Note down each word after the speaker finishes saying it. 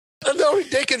I know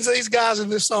Dickens, these guys in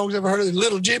this song's ever heard of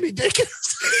Little Jimmy Dickens?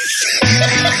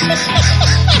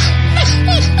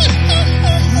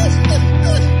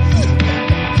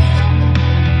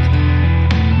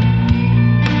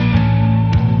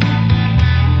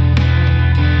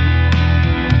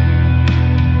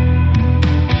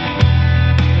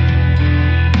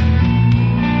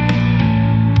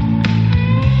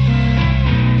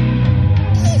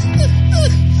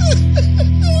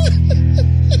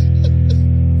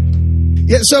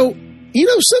 Yeah, so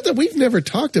something we've never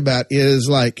talked about is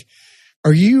like,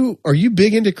 are you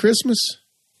big into Christmas?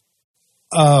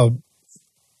 I've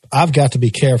got to be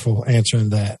careful answering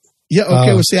that. Yeah,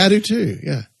 okay. Well, see, I do too.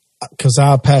 Yeah, because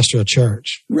I pastor a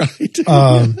church. Right.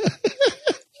 How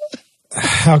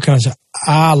can I say?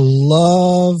 I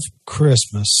love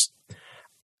Christmas.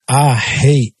 I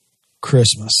hate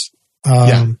Christmas.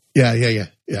 Yeah.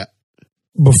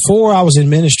 Before I was in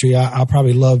ministry, I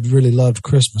probably really loved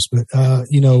Christmas, but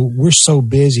we're so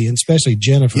busy, and especially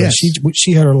Jennifer. Yes.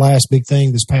 She had her last big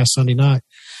thing this past Sunday night.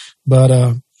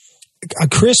 But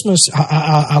Christmas,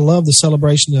 I love the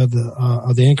celebration of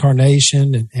the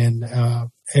incarnation and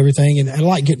everything, and I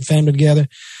like getting family together.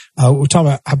 We're talking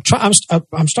about.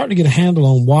 I'm starting to get a handle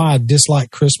on why I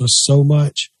dislike Christmas so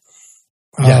much.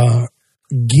 Yeah.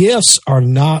 Gifts are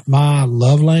not my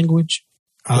love language.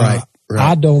 Right.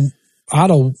 I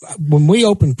don't, when we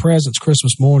open presents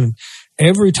Christmas morning,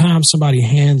 every time somebody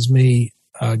hands me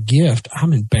a gift,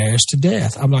 I'm embarrassed to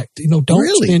death. I'm like, don't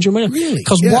Really? spend your money. Really?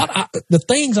 Because Yeah.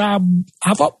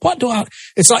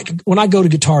 it's like when I go to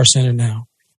Guitar Center now,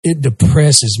 it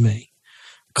depresses me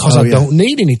because I don't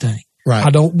need anything. Right.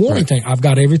 I don't want anything. I've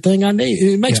got everything I need.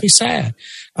 It makes me sad.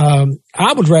 I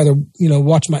would rather,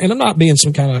 watch and I'm not being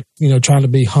some kind of, trying to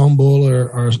be humble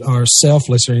or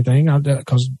selfless or anything,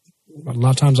 because a lot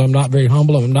of times I'm not very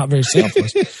humble and I'm not very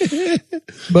selfless.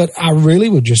 But I really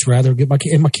would just rather get my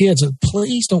kids,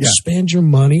 please don't spend your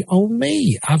money on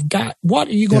me. What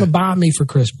are you going to buy me for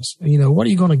Christmas? What are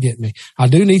you going to get me? I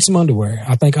do need some underwear.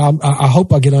 I think I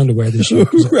hope I get underwear this year.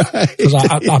 Because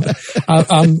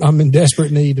I'm in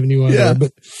desperate need of new underwear. Yeah.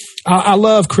 But I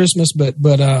love Christmas, but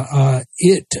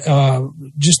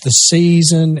just the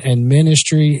season and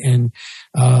ministry and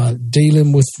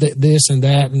dealing with this and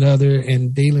that and other,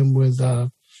 and dealing with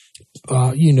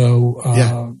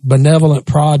benevolent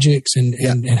projects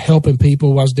and helping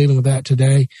people. I was dealing with that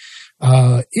today.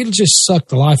 It'll just suck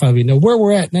the life out of you. Where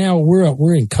we're at now,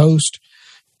 we're in coast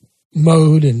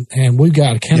mode, and we've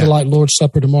got a candlelight Lord's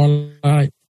Supper tomorrow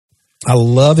night. I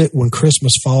love it when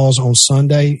Christmas falls on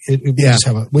Sunday.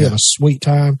 We have a sweet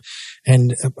time,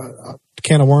 and a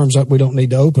can of worms up we don't need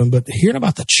to open. But hearing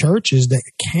about the churches that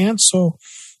cancel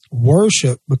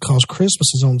worship because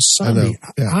Christmas is on Sunday,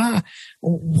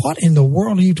 what in the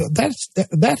world are you doing?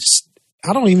 That's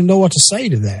I don't even know what to say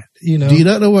to that. Do you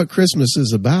not know what Christmas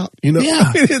is about?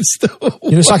 Yeah. It's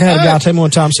like I had a guy tell me one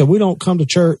time, said, we don't come to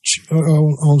church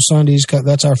on Sundays because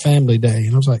that's our family day.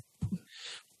 And I was like,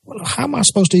 well, how am I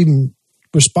supposed to even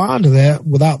respond to that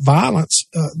without violence?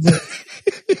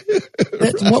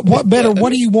 What better?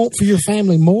 What do you want for your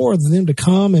family more than them to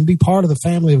come and be part of the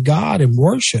family of God and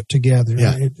worship together?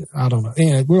 Yeah. I don't know.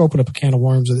 And we're opening up a can of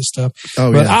worms of this stuff.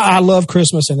 Oh, but I love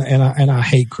Christmas and I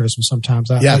hate Christmas sometimes.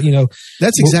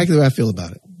 That's exactly what I feel about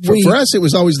it. For us, it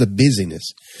was always the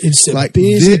busyness. It's like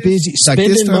busy,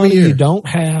 spending money you don't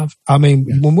have. I mean,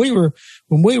 when we were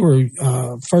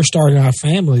first starting our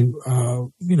family,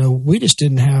 we just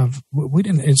didn't have. We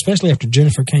didn't, especially after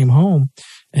Jennifer came home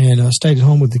and stayed at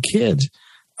home with the kids.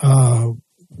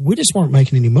 We just weren't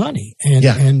making any money,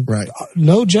 and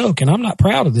no joke. And I'm not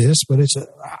proud of this, but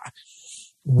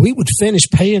we would finish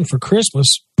paying for Christmas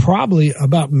probably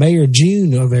about May or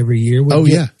June of every year.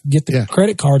 We'd get the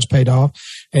credit cards paid off,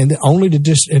 and only to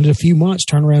just in a few months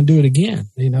turn around and do it again.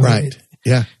 Right?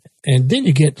 And then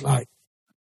you get like,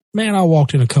 man, I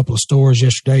walked in a couple of stores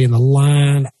yesterday, and the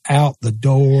line out the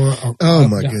door. Oh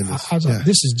my goodness! I was like,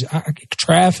 this is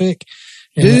traffic,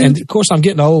 and of course I'm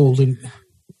getting old, and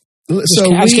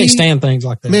I just can't stand things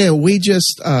like that. Man, we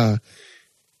just.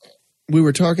 We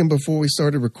were talking before we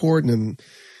started recording, and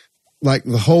like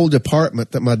the whole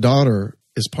department that my daughter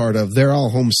is part of, they're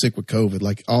all homesick with COVID,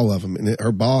 like all of them, and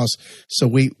her boss. So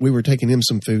we were taking him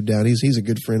some food down. He's a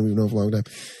good friend we've known for a long time.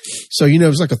 So, it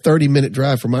was like a 30-minute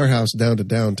drive from our house down to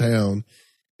downtown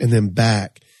and then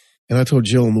back. And I told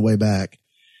Jill on the way back,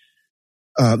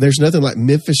 there's nothing like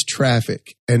Memphis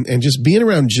traffic and just being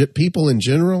around people in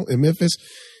general in Memphis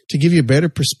to give you a better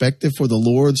perspective for the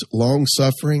Lord's long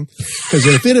suffering. Because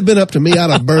if it had been up to me, I'd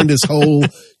have burned this whole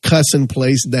cussing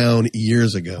place down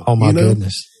years ago. Oh my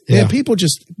goodness. Yeah. People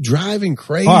just driving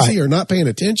crazy or not paying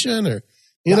attention or,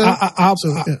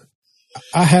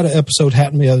 I had an episode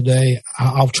happen the other day.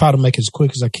 I'll try to make it as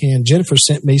quick as I can. Jennifer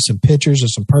sent me some pictures of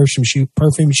some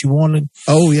perfume she wanted.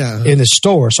 Oh, yeah. In the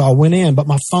store. So I went in, but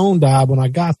my phone died when I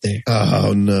got there.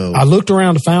 Oh, no. I looked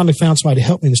around and found somebody to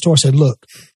help me in the store. I said, look,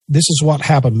 this is what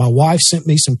happened. My wife sent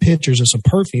me some pictures of some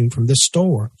perfume from this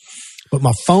store, but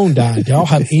my phone died. Do y'all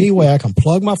have any way I can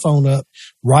plug my phone up,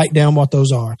 write down what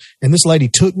those are? And this lady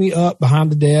took me up behind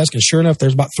the desk, and sure enough,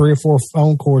 there's about 3 or 4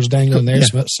 phone cords dangling there.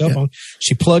 Yeah, cell phone.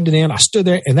 She plugged it in. I stood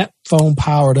there, and that phone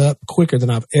powered up quicker than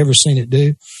I've ever seen it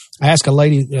do. I asked a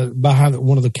lady behind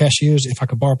one of the cashiers if I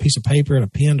could borrow a piece of paper and a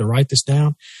pen to write this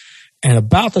down. And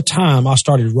about the time I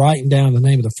started writing down the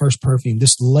name of the first perfume,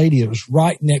 this lady that was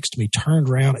right next to me turned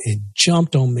around and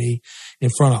jumped on me in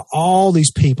front of all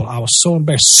these people. I was so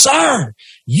embarrassed. Sir,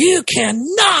 you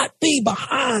cannot be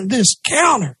behind this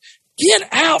counter. Get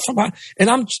out from behind. And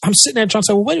I'm sitting there trying to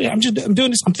say, well, wait a minute, I'm doing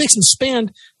this. I'm fixing to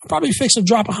spend. I'm probably fixing to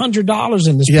drop $100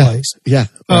 in this place. Yeah.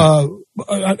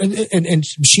 And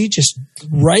she just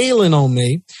railing on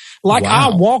me. Like I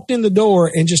walked in the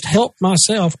door and just helped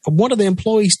myself. One of the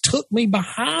employees took me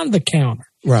behind the counter.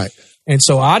 Right. And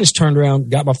so I just turned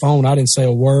around, got my phone. I didn't say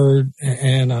a word.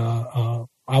 And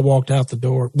I walked out the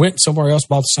door, went somewhere else,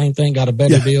 bought the same thing, got a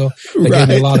better deal. They gave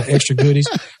me a lot of extra goodies.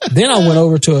 Then I went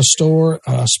over to a store,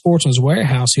 Sportsman's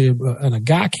Warehouse here, and a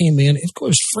guy came in. It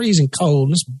was freezing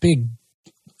cold. This big,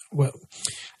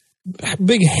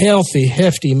 healthy,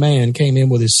 hefty man came in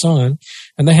with his son,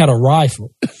 and they had a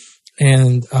rifle.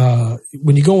 And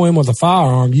when you go in with a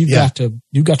firearm, you got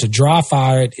to dry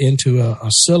fire it into a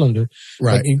cylinder.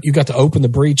 Right. Like you got to open the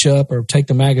breech up or take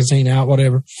the magazine out,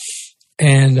 whatever.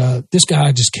 And this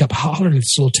guy just kept hollering at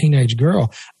this little teenage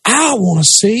girl, I want to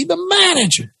see the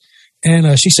manager.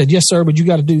 And she said, yes, sir, but you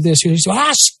got to do this here. He said,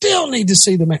 I still need to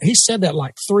see the manager. He said that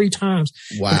like 3 times.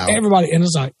 Wow. And everybody, and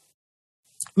it's like,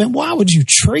 man, why would you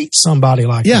treat somebody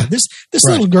like that? This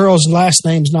little girl's last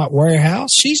name's not Warehouse.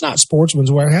 She's not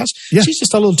Sportsman's Warehouse. Yeah. She's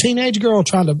just a little teenage girl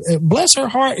trying to, bless her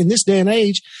heart, in this day and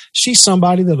age, she's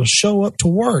somebody that'll show up to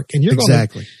work. And you're going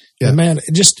to, and man,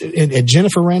 and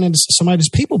Jennifer ran into somebody,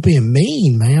 just people being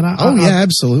mean, man.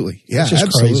 Absolutely. Yeah,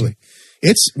 absolutely. Crazy.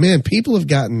 It's, man, people have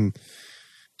gone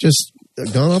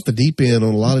off the deep end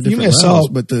on a lot of different levels,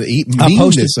 but the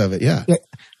meanness of it,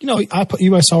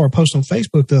 you might saw her post on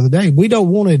Facebook the other day. We don't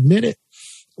want to admit it,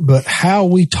 but how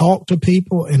we talk to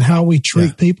people and how we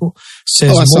treat people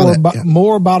says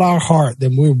more about our heart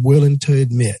than we're willing to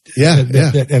admit.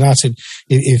 And I said,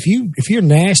 if you're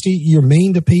nasty, you're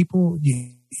mean to people,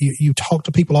 you talk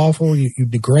to people awful, you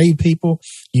degrade people,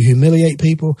 you humiliate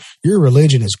people, your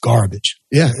religion is garbage.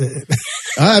 Yeah,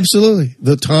 absolutely.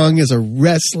 The tongue is a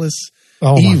restless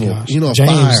evil, my gosh.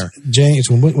 Fire. James,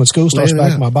 when school starts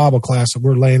back in my Bible class,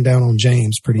 we're laying down on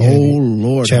James pretty heavy. Oh,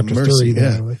 Lord, chapter have mercy. 3.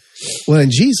 Yeah. Well,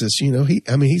 and Jesus, he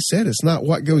said it's not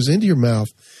what goes into your mouth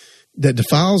that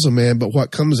defiles a man, but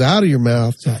what comes out of your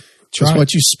mouth. Just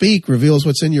what you speak reveals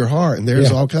what's in your heart, and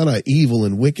there's all kind of evil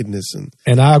and wickedness.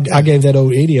 And I gave that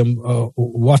old idiom: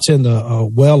 "What's in the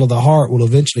well of the heart will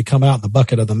eventually come out in the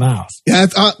bucket of the mouth." Yeah,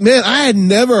 man, I had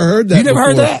never heard that. You never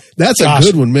heard that? That's a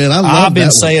good one, man. I've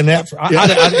been saying that.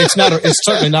 It's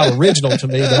certainly not original to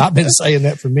me, but I've been saying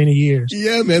that for many years.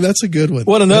 Yeah, man, that's a good one.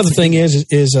 Well, another thing is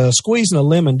squeezing a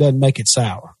lemon doesn't make it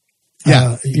sour.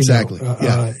 Yeah, exactly.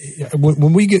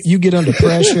 When you get under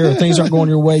pressure or things aren't going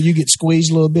your way, you get squeezed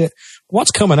a little bit.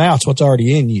 What's coming out is what's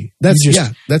already in you. That's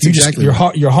exactly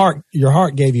your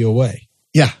heart gave you away.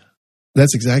 Yeah,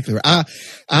 that's exactly right.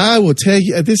 I will tell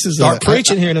you, this is start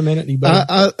preaching here in a minute.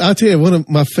 I'll tell you one of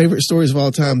my favorite stories of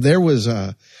all time. There was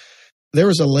a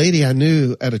lady I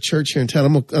knew at a church here in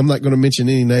town. I'm not going to mention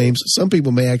any names. Some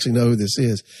people may actually know who this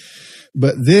is,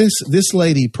 but this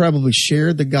lady probably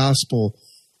shared the gospel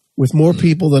with more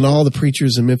people than all the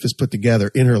preachers in Memphis put together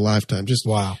in her lifetime. Just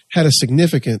had a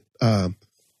significant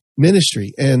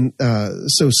ministry. And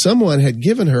so someone had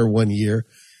given her one year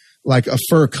like a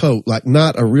fur coat, like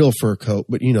not a real fur coat,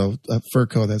 but a fur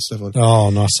coat, that stuff. Oh,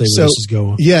 no, I see where this is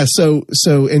going. Yeah. So,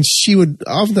 and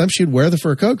oftentimes she'd wear the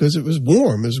fur coat because it was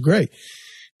warm. It was great.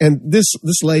 And this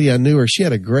lady, I knew her, she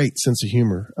had a great sense of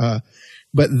humor.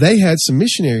 But they had some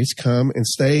missionaries come and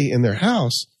stay in their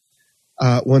house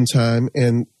one time.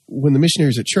 And when the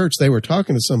missionaries at church, they were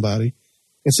talking to somebody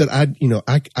and said,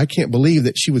 I can't believe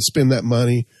that she would spend that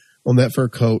money on that fur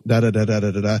coat, da, da, da, da,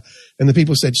 da, da, da. And the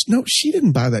people said, no, she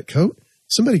didn't buy that coat.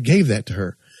 Somebody gave that to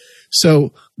her.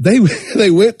 So they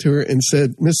went to her and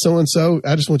said, Miss So-and-so,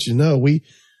 I just want you to know, we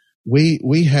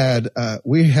had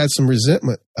some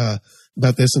resentment,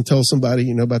 about this, and told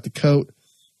somebody, about the coat.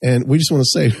 And we just want to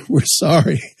say we're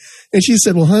sorry. And she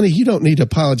said, well, honey, you don't need to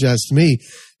apologize to me.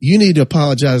 You need to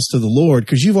apologize to the Lord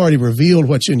because you've already revealed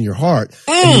what's in your heart.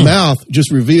 And your mouth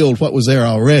just revealed what was there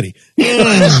already.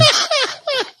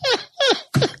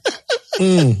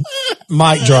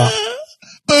 Mic drop.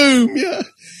 Boom. Yeah.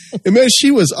 And man,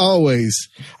 she was always.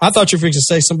 I thought you were going to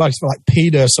say somebody like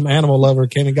PETA, some animal lover,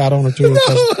 came and got on her too.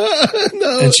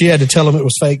 No. And she had to tell him it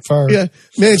was fake fur. Yeah.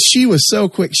 Man, she was so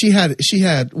quick. She had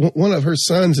one of her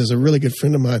sons is a really good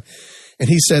friend of mine. And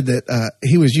he said that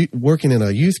he was working in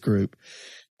a youth group.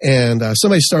 And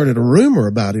somebody started a rumor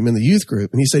about him in the youth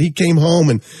group. And he said he came home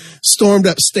and stormed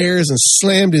upstairs and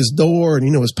slammed his door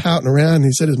and, was pouting around. And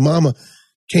he said his mama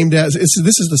came down. This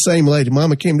is the same lady.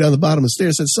 Mama came down the bottom of the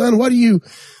stairs and said, son, what are you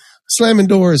slamming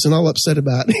doors and all upset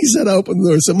about? And he said, I opened the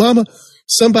door and said, Mama,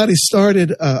 somebody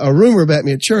started a rumor about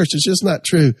me at church. It's just not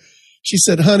true. She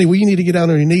said, honey, well, you need to get down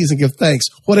on your knees and give thanks.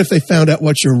 What if they found out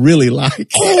what you're really like?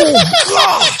 Oh,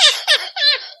 gosh.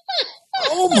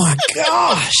 Oh, my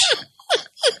gosh.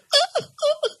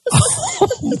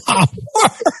 Oh, my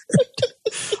word.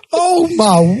 Oh,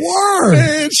 my word.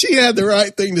 Man, she had the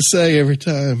right thing to say every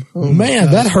time. Oh,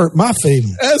 man, that hurt my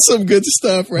feelings. That's some good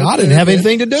stuff right I didn't have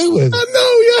anything to do with it. I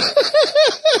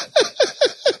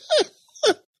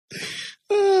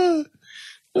know, yeah.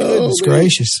 Goodness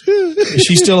gracious. Is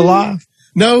she still alive?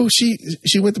 No, she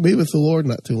went to be with the Lord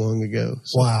not too long ago.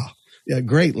 So. Wow. Yeah,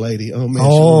 great lady. Oh, man.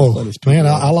 Oh, man,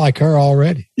 I like her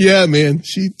already. Yeah, man.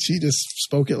 She just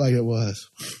spoke it like it was.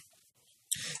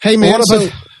 Hey, man.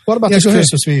 What about this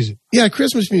Christmas music? Yeah,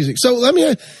 Christmas music. So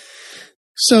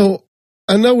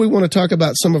I know we want to talk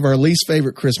about some of our least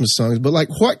favorite Christmas songs, but like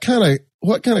what kind of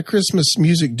Christmas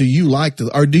music do you like to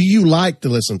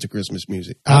listen to Christmas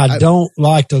music? I don't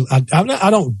like to, I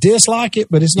don't dislike it,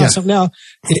 but it's not something. Now,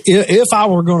 if I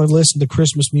were going to listen to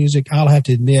Christmas music, I'll have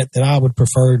to admit that I would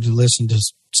prefer to listen to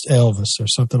Elvis or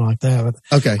something like that. But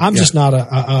okay. I'm just not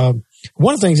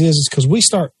one of the things is because we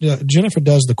start, Jennifer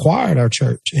does the choir at our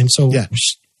church. And so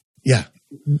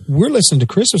we're listening to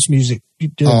Christmas music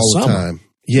during all the summer. Time.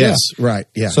 Yes, right.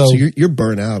 Yeah. So you're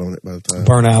burnt out on it by the time.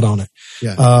 Burnt out on it.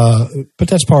 Yeah. But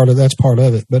that's part of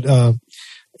it. But,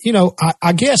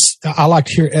 I guess I like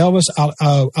to hear Elvis.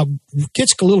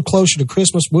 Gets a little closer to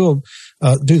Christmas. We'll,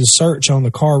 do the search on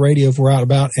the car radio if we're out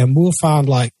about, and we'll find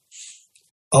like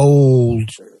old,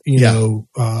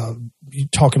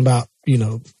 talking about,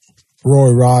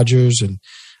 Roy Rogers and,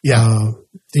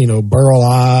 Burl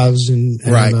Ives and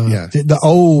right, the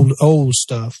old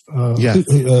stuff.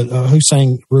 Who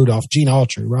sang Rudolph? Gene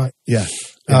Autry, right? Yeah.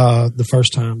 The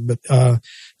first time, but I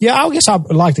guess I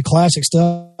like the classic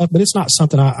stuff, but it's not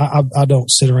something I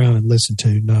don't sit around and listen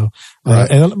to. No, right.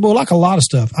 And like a lot of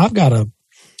stuff, I've got a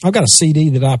CD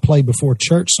that I play before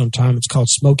church sometime. It's called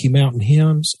Smoky Mountain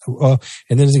Hymns.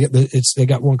 And then they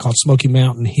got one called Smoky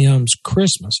Mountain Hymns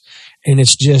Christmas. And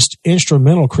it's just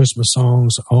instrumental Christmas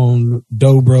songs on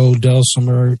dobro,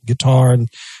 dulcimer, guitar, and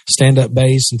stand-up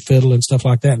bass and fiddle and stuff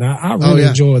like that. And I really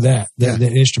enjoy that,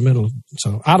 the instrumental.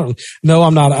 So I don't, no,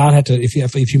 I'm not, I'd have to, if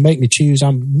you make me choose,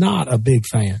 I'm not a big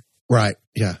fan. Right.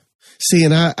 Yeah. See,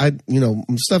 and I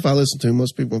stuff I listen to,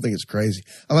 most people think it's crazy.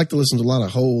 I like to listen to a lot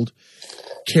of old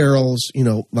carols,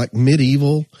 like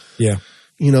medieval,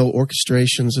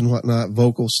 orchestrations and whatnot,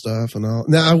 vocal stuff and all.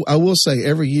 Now, I will say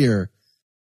every year,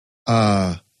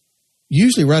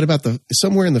 usually right about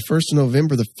somewhere in the 1st of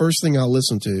November, the first thing I'll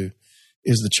listen to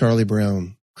is the Charlie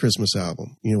Brown Christmas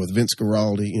album, with Vince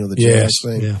Guaraldi, the jazz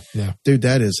thing. Yeah. Dude,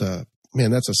 that is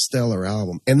that's a stellar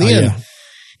album. And then,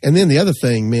 and then the other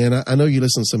thing, man, I know you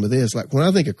listen to some of this, like when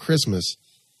I think of Christmas,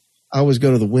 I always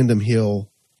go to the Wyndham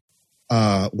Hill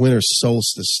winter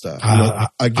solstice stuff.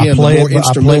 Again, more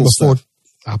instrumental stuff.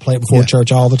 I play it before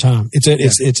church all the time.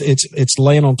 It's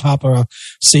laying on top of a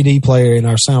CD player in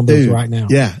our sound booth right now.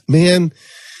 Yeah, man,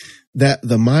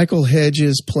 the Michael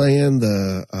Hedges playing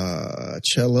the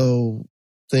cello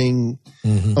thing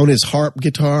on his harp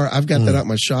guitar. I've got that out in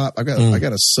my shop. I got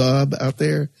a sub out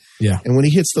there. Yeah, and when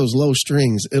he hits those low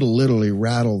strings, it'll literally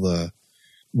rattle the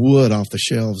wood off the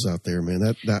shelves out there, man.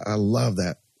 That I love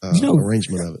that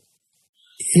arrangement of it.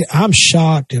 I'm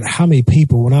shocked at how many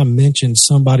people, when I mention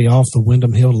somebody off the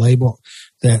Wyndham Hill label,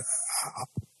 that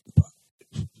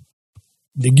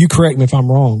you correct me if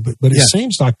I'm wrong, but it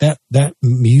seems like that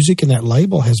music and that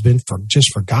label has been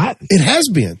forgotten. It has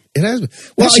been. Well,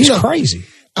 that's crazy.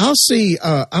 I'll see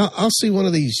one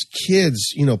of these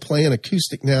kids, playing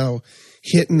acoustic now,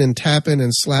 hitting and tapping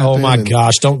and slapping. Oh my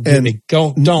gosh! Don't get me.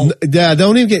 Don't. Yeah,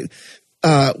 don't even get.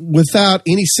 Without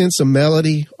any sense of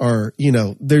melody or,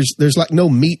 there's like no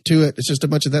meat to it. It's just a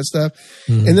bunch of that stuff.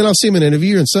 Mm-hmm. And then I'll see him in an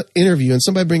interview and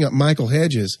somebody bring up Michael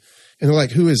Hedges and they're like,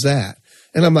 who is that?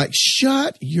 And I'm like,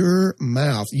 shut your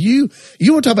mouth. You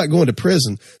want to talk about going to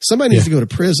prison. Somebody needs to go to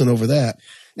prison over that.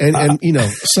 And you know,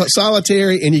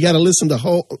 solitary, and you got to listen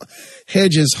to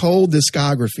Hedges' whole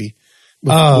discography.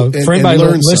 For anybody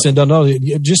listen, don't know,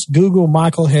 just Google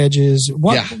Michael Hedges.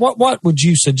 What would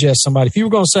you suggest somebody, if you were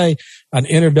going to say an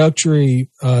introductory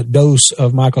dose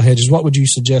of Michael Hedges, what would you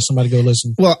suggest somebody go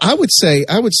listen? Well, I would say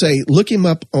look him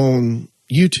up on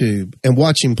YouTube and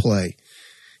watch him play.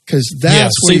 Because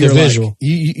that's where you're visual. Like,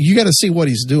 you got to see what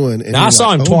he's doing. And now, I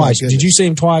saw him twice. Did you see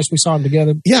him twice? We saw him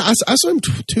together. Yeah, I saw him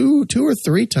two or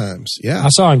three times. Yeah, I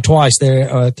saw him twice there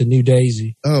at the New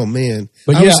Daisy. Oh man!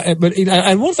 But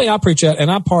and one thing I preach at,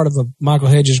 and I'm part of a Michael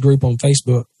Hedges group on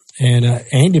Facebook, and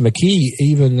Andy McKee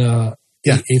even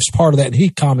is part of that. And he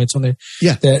comments on there.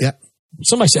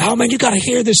 Somebody said, "Oh man, you got to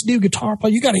hear this new guitar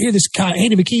player. You got to hear this guy,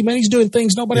 Andy McKee. Man, he's doing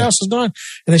things nobody else has done."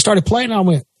 And they started playing, and I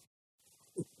went,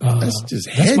 that's just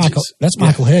Hedges. That's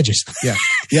Michael Hedges. Yeah.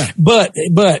 But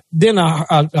then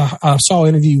I saw an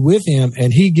interview with him,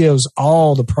 and he gives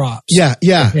all the props. Yeah.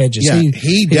 Hedges. Yeah.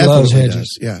 He definitely loves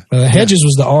Hedges. Does. Yeah. Hedges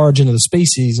was the origin of the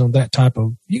species on that type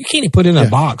of. You can't even put it in a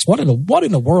box. What in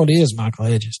the world is Michael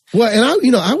Hedges? Well, and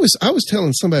I was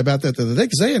telling somebody about that the other day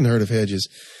because they hadn't heard of Hedges,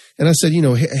 and I said,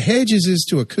 Hedges is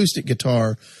to acoustic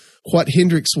guitar what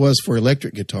Hendrix was for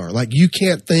electric guitar. Like you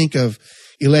can't think of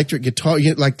electric guitar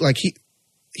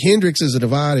Hendrix is a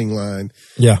dividing line.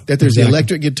 Yeah. That there's the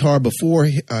electric guitar before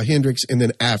Hendrix and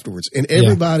then afterwards. And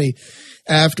everybody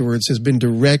afterwards has been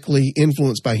directly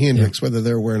influenced by Hendrix, whether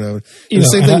they're wearing a. And the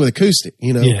same thing with acoustic,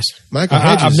 Yes. Michael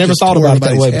Hedges. I've never thought about it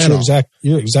that way, but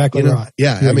you're exactly right.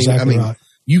 Yeah. I mean, right.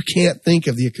 You can't think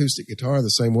of the acoustic guitar the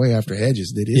same way after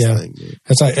Hedges did his thing. Man.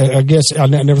 That's like, I guess I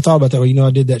never thought about that way.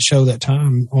 I did that show that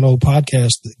time on old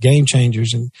podcast, Game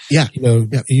Changers. And,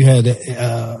 you had,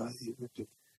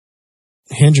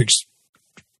 Hendrix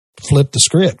flipped the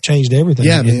script, changed everything.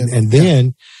 Yeah, man. And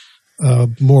then,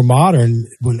 more modern,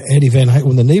 when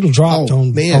the needle dropped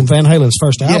on Van Halen's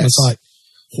first album, it's like,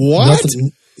 what?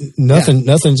 Nothing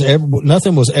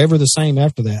was ever the same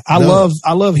after that. I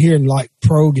love hearing like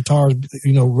pro guitars,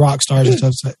 rock stars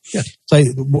and stuff say,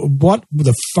 what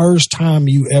the first time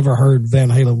you ever heard Van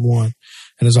Halen 1? And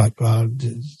it's like,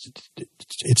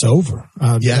 it's over.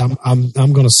 I'm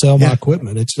going to sell my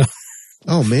equipment. It's not.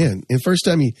 Oh man! And first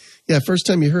time you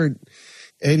heard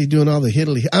Eddie doing all the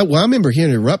hiddly. I remember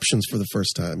hearing Eruptions for the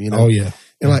first time. Oh yeah.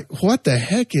 And like, what the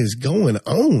heck is going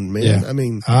on, man? Yeah. I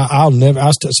mean, I'll never.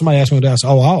 Somebody asked me that. I said,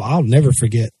 I'll never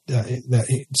forget that.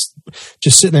 It's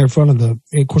just sitting there in front of the.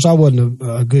 Of course, I wasn't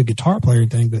a good guitar player or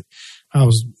anything, but I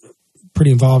was pretty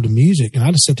involved in music, and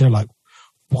I just sit there like,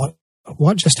 what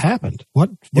just happened? What?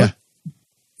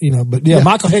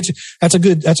 Michael Hedges. That's a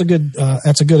good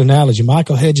analogy.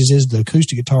 Michael Hedges is the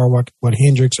acoustic guitar, what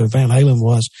Hendrix or Van Halen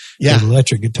was, the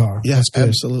electric guitar. Yeah,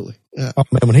 absolutely. Yeah. Oh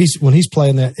man, when he's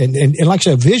playing that, and like I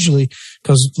said, visually,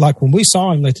 because like when we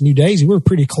saw him at the New Daisy, we were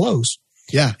pretty close.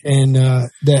 Yeah, and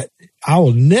that I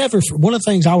will never. One of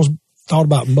the things I thought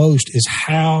about most is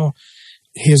how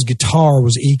his guitar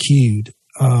was EQ'd.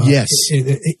 Yes,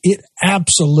 it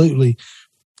absolutely.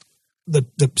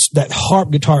 That harp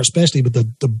guitar especially, but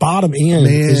the bottom end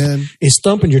is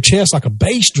thumping your chest like a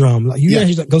bass drum. Like you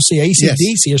guys go see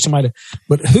AC/DC or somebody,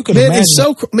 but who could imagine? It's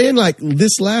so like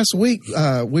this last week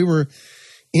we were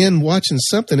in watching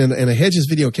something and a Hedges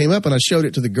video came up and I showed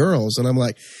it to the girls and I'm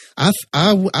like, I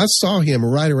saw him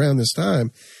right around this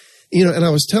time, and I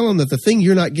was telling them that the thing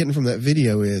you're not getting from that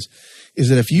video is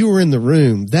that if you were in the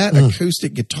room, that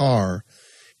acoustic guitar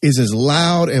is as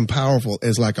loud and powerful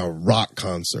as like a rock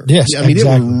concert. Yes, I mean,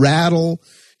 exactly.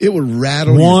 It would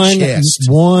rattle your chest.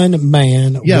 One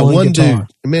man, one guitar.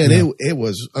 Dude. Man, it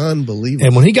was unbelievable.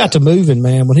 And when he got to moving,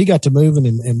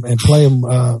 and playing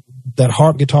that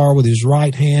harp guitar with his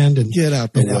right hand and get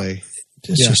out the way.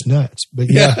 It's just nuts. But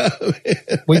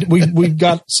we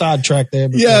got sidetracked there.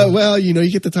 But,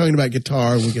 you get to talking about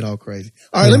guitar and we get all crazy.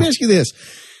 All right, let me ask you this.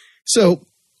 So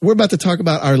we're about to talk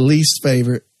about our least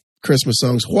favorite Christmas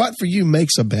songs. What for you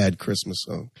makes a bad Christmas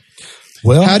song?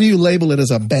 Well, how do you label it as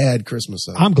a bad Christmas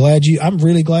song? I'm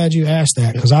really glad you asked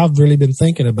that because I've really been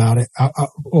thinking about it.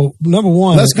 Well, number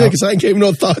one, that's good because I gave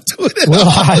no thought to it. Well,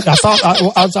 I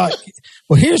thought.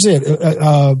 Well, here's it.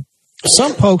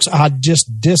 Some folks, I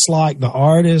just dislike the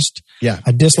artist. Yeah,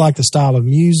 I dislike the style of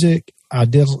music. I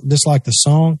dislike the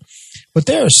song. But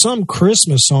there are some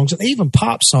Christmas songs and even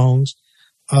pop songs.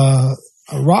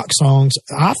 Rock songs,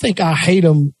 I think I hate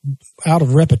them out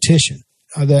of repetition.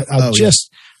 Let me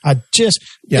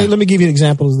give you an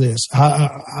example of this.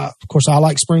 Of course, I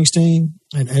like Springsteen,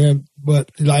 and I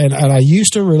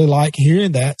used to really like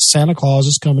hearing that Santa Claus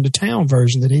is Coming to Town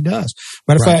version that he does.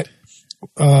 Matter of fact,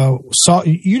 saw,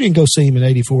 you didn't go see him in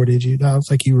 '84, did you? I don't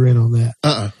think you were in on that.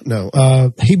 No.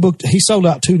 He sold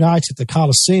out 2 nights at the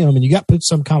Coliseum, and you got put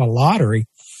some kind of lottery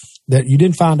that you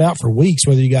didn't find out for weeks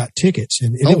whether you got tickets.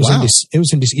 And it was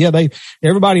in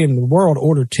everybody in the world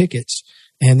ordered tickets,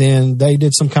 and then they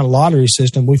did some kind of lottery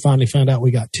system. We finally found out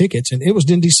we got tickets, and it was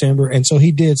in December. And so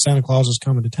he did Santa Claus Is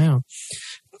Coming to Town.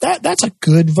 That's a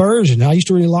good version. I used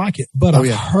to really like it, but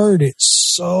I've heard it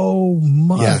so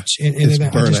much. Yeah, and it's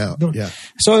burnt out. Yeah.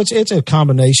 So it's a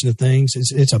combination of things.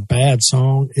 It's a bad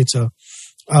song.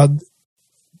 And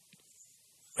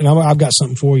I've got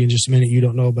something for you in just a minute you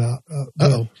don't know about.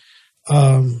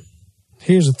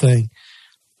 Here's the thing.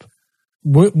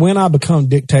 When I become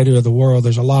dictator of the world,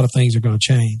 there's a lot of things that are going to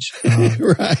change.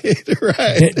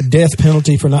 Right. Death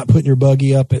penalty for not putting your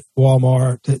buggy up at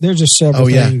Walmart. There's just several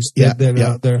things that are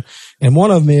out there. And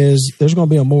one of them is there's going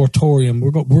to be a moratorium.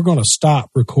 We're going to stop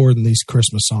recording these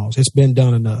Christmas songs. It's been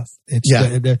done enough.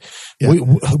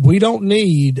 We don't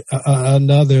need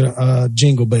another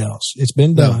Jingle Bells. It's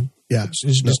been done. Yeah.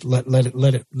 Just let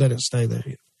it stay there.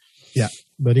 Yeah.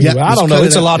 But anyway, I don't know.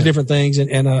 It's a lot of different things,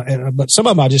 and but some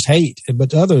of them I just hate,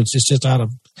 but the others it's just I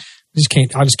just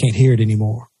can't hear it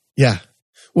anymore. Yeah.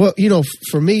 Well,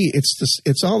 for me,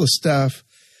 it's all the stuff.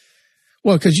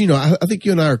 Well, because I think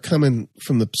you and I are coming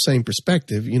from the same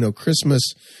perspective. Christmas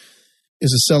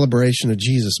is a celebration of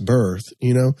Jesus' birth.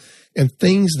 And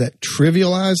things that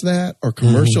trivialize that or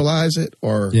commercialize it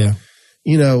or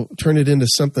turn it into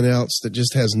something else that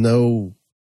just has no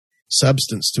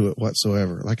substance to it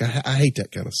whatsoever. Like I hate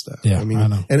that kind of stuff. Yeah, I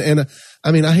know. And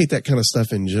I hate that kind of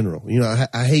stuff in general.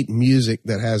 I hate music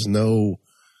that has no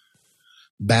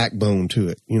backbone to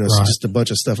it. It's just a bunch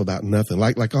of stuff about nothing.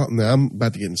 Like now I'm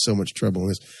about to get in so much trouble on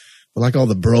this, but like all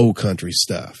the bro country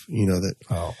stuff. That.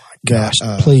 Oh my gosh!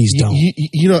 Please don't.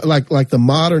 Like the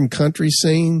modern country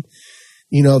scene.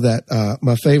 That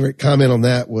my favorite comment on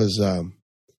that was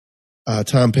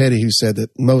Tom Petty, who said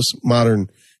that most modern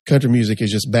country music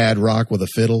is just bad rock with a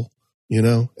fiddle,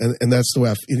 and that's the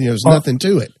way there's nothing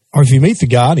to it. Or if you meet the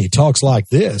guy and he talks like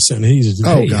this and he's,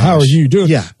 hey, how are you doing?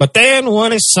 Yeah. But then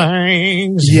when he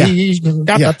sings, he's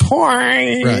got the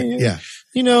twang. Right. Yeah.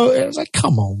 It's like,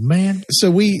 come on, man. So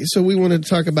we wanted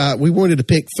to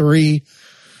pick 3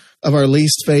 of our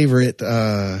least favorite,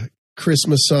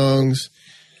 Christmas songs.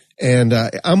 And,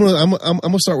 I'm going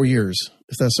to start with yours,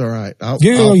 if that's all right.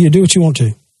 You do what you want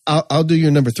to. I'll do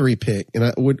your number 3 pick,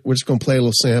 and we're just going to play a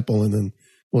little sample, and then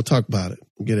we'll talk about it.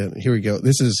 Get it. Here we go.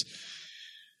 This is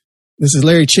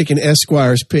Larry Chicken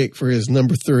Esquire's pick for his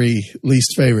number 3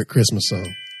 least favorite Christmas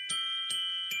song.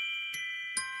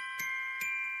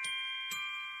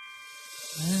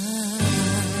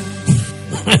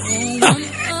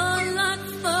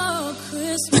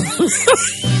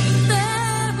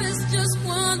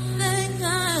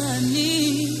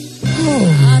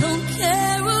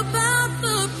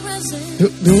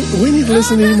 Do we need to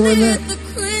listen any more than that?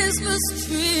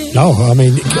 No, I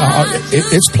mean,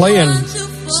 it's playing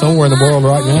somewhere in the world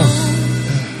right now.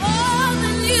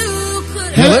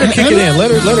 Let her kick it in.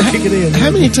 Let her kick it in. How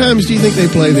many times do you think they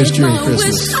play this during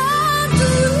Christmas?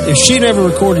 If she never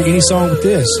recorded any song with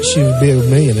this, she would be a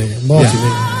millionaire,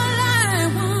 multi-millionaire.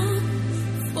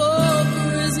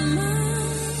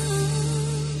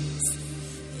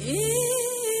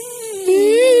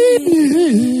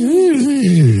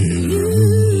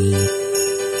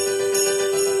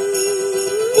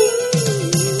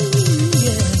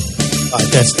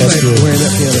 That's good. Wearing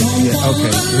that piano. Yeah,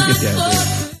 okay, we get that.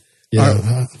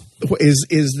 Yeah.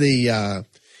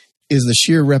 Is the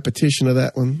sheer repetition of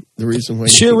that one the reason why?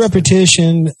 Sheer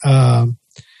repetition. I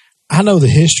know the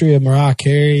history of Mariah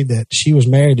Carey, that she was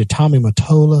married to Tommy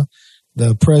Mottola,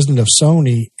 the president of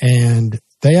Sony, and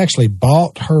they actually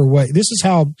bought her way. This is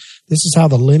how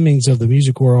the lemmings of the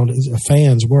music world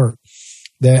fans work.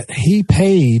 That he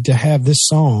paid to have this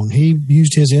song. He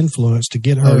used his influence to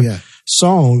get her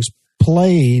songs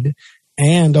played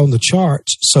and on the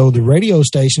charts. So the radio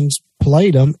stations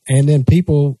played them, and then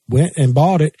people went and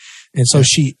bought it. And so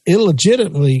she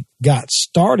illegitimately got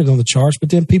started on the charts,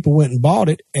 but then people went and bought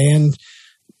it, and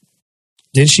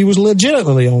then she was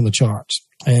legitimately on the charts.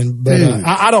 And but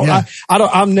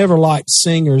I've never liked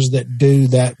singers that do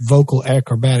that vocal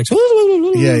acrobatics. Right.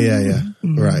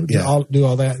 Yeah. Do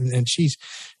all that, and she's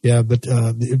but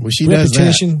she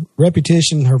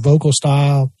repetition, her vocal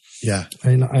style. Yeah,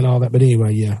 and all that. But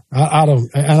anyway, I don't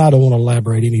want to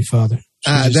elaborate any further.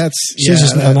 She's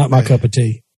just not my cup of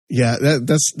tea. Yeah,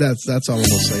 that's all I'm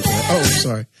gonna say. For that. Oh,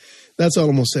 sorry, that's all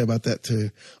I'm gonna say about that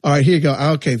too. All right, here you go.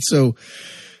 Okay, so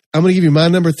I'm gonna give you my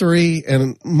number 3,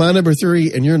 and my number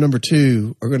 3 and your number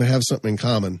 2 are gonna have something in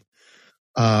common.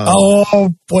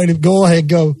 Wait, go ahead,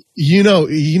 go. You know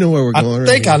where we're going.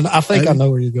 I think I know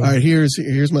where you're going. All right,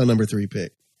 here's my number 3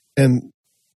 pick, and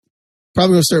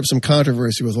probably going to stir up some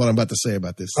controversy with what I'm about to say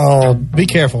about this. Oh, be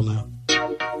careful now.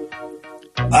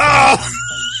 Ah!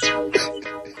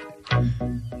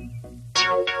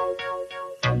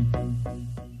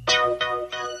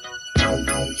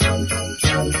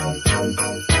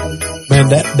 Man,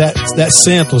 that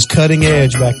synth was cutting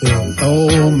edge back then.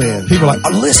 Oh man, people are like,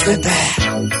 oh, listen to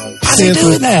that. How's he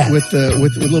doing that? With a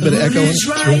little bit of echo.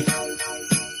 Right.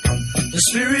 The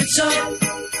spirit's up.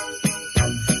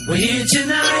 We're here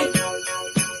tonight,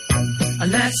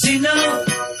 and that's enough.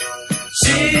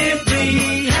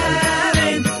 Simply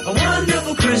having a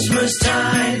wonderful Christmas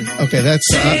time. Okay, that's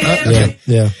okay.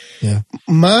 Yeah.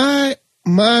 My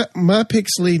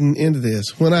picks leading into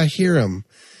this, when I hear them,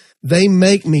 they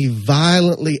make me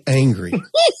violently angry.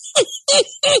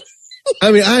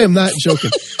 I mean, I am not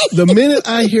joking. The minute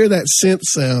I hear that synth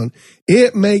sound,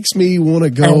 it makes me want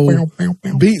to go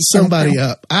beat somebody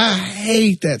up. I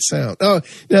hate that sound. Oh,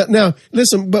 now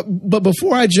listen, but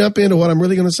before I jump into what I'm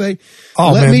really going to say,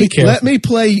 let me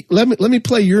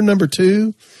play your number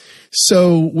 2,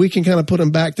 so we can kind of put them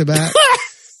back to back,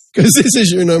 because this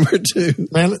is your number 2.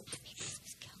 Man.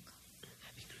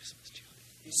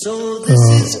 So this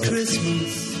is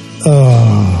Christmas.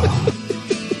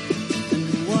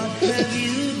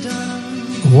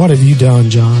 What have you done,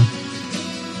 John?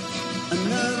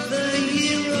 Another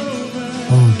year over.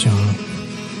 Oh, John.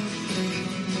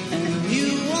 And a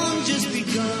new one just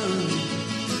begun.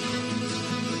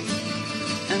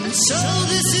 And so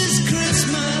this is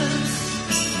Christmas.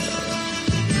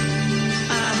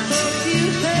 I hope you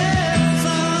have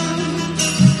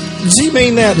fun. Does he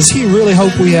mean that? Does he really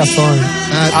hope we have fun?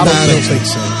 I don't think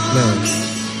so. No.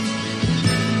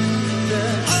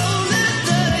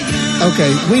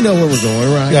 Okay, we know where we're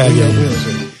going, right?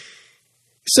 Yeah.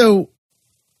 So,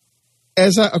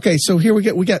 so here we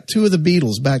got 2 of the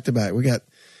Beatles back to back. We got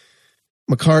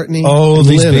McCartney. Oh,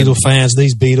 these Lennon. Beatle fans.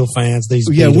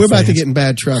 We're about to get in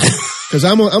bad trouble, because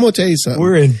I'm gonna tell you something.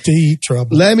 We're in deep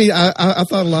trouble. I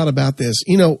thought a lot about this,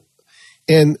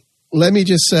 and let me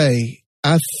just say,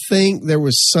 I think there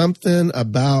was something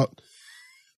about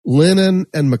Lennon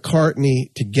and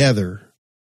McCartney together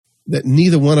that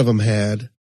neither one of them had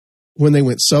when they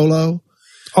went solo.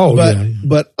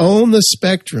 But on the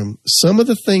spectrum, some of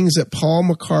the things that Paul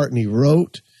McCartney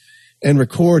wrote and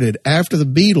recorded after the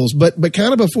Beatles, but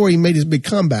kind of before he made his big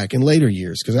comeback in later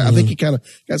years, because I think he kind of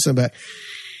got some back.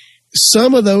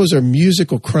 Some of those are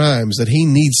musical crimes that he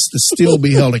needs to still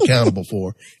be held accountable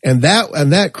for, and that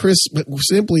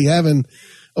simply having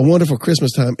a wonderful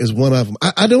Christmas time is one of them.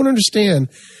 I don't understand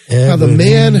how the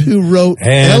man who wrote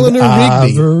Eleanor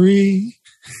Rigby.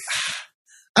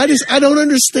 I don't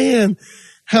understand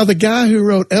how the guy who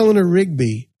wrote Eleanor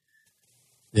Rigby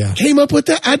came up with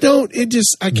that. I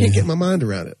can't get my mind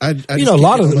around it. A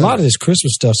lot of this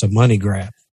Christmas stuff's a money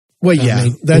grab. Well,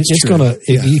 that's true.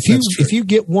 If you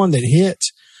get one that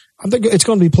hits, I think it's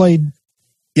going to be played.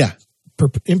 Yeah.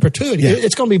 In perpetuity. Yeah.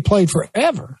 It's going to be played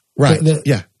forever. Right.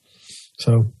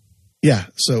 So,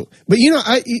 but me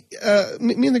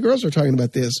and the girls were talking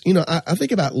about this. I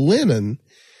think about Lennon,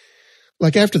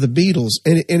 like after the Beatles,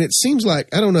 and it seems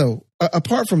like, I don't know,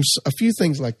 apart from a few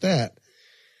things like that,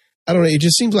 I don't know, it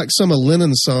just seems like some of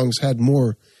Lennon's songs had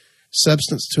more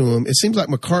substance to them. It seems like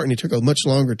McCartney took a much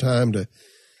longer time to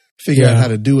figure out how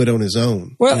to do it on his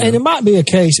own. Well, and it might be a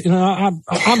case, I'm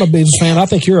a Beatles fan. I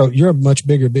think you're a much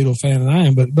bigger Beatles fan than I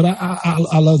am, but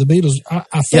I love the Beatles.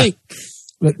 I think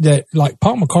that like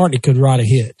Paul McCartney could write a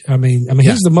hit. I mean,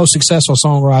 he's the most successful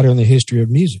songwriter in the history of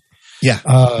music.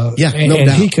 No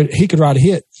doubt. He could write a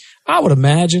hit. I would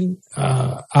imagine,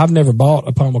 I've never bought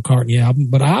a Paul McCartney album,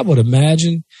 but I would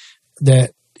imagine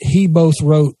that he both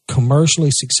wrote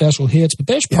commercially successful hits, but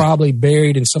there's probably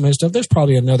buried in some of his stuff, there's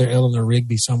probably another Eleanor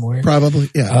Rigby somewhere. Probably,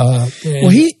 yeah. Well,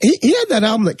 he had that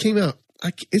album that came out,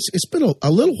 it's been a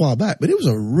little while back, but it was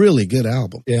a really good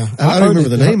album. Yeah. I don't remember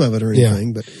the name of it or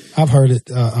anything, but I've heard it.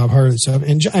 So,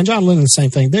 and John Lennon, the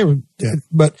same thing. They were,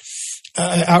 but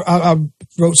I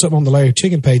wrote something on the Larry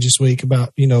Chicken page this week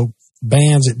about,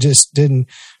 bands that just didn't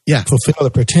fulfill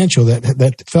the potential,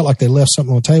 that felt like they left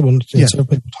something on the table. And some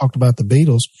people talked about the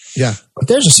Beatles. Yeah. But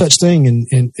there's a such thing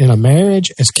in a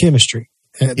marriage as chemistry.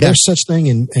 There's such thing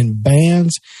in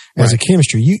bands as a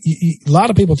chemistry. A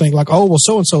lot of people think like, oh, well,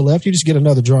 so-and-so left. You just get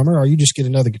another drummer, or you just get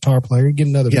another guitar player, get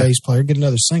another bass player, get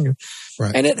another singer.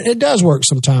 Right. And it does work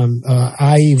sometime,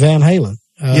 i.e. Van Halen.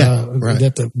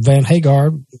 That the Van Hagar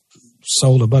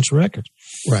sold a bunch of records.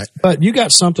 Right. But you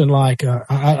got something like,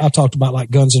 I talked about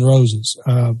like Guns N' Roses.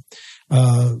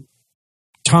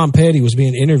 Tom Petty was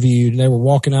being interviewed, and they were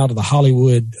walking out of the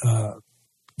Hollywood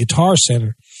Guitar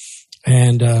Center,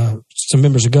 and some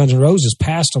members of Guns N' Roses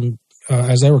passed them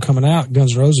as they were coming out.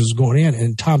 Guns N' Roses was going in,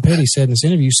 and Tom Petty said in this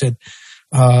interview,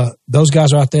 those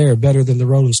guys out there are better than the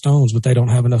Rolling Stones, but they don't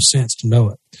have enough sense to know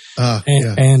it. But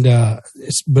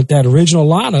that original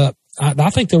lineup, I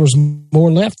think there was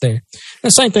more left there. The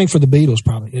same thing for the Beatles,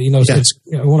 probably. It's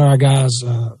one of our guys,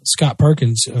 Scott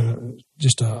Perkins,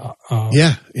 just a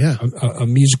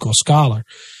musical scholar.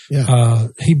 Yeah.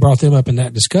 He brought them up in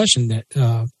that discussion that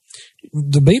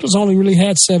the Beatles only really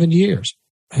had 7 years.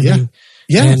 And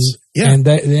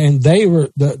they were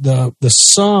the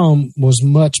sum was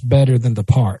much better than the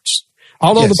parts.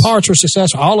 Although the parts were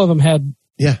successful, all of them had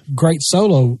great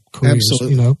solo careers.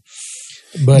 Absolutely.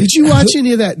 But did you watch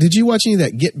any of that? Did you watch any of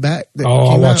that Get Back?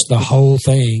 I watched the whole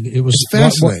thing. It was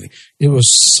fascinating. It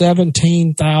was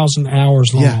 17,000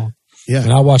 hours long. Yeah.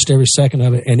 And I watched every second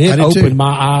of it, and it opened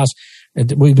my eyes.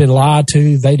 We've been lied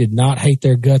to. They did not hate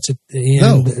their guts at the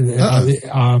end. No.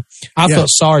 I felt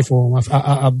sorry for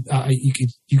them.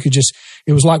 You could just.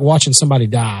 It was like watching somebody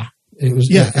die. It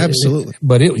was absolutely.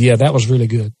 That was really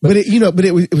good. But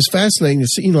it was fascinating to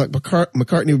see. Like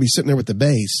McCartney would be sitting there with the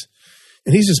bass,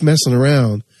 and he's just messing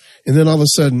around, and then all of a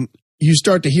sudden you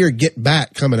start to hear Get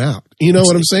Back coming out. You know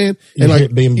what I'm saying? And like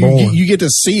it being born. You get to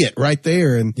see it right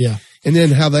there, and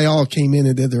then how they all came in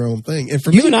and did their own thing. And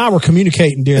for you and I were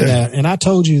communicating during that, and I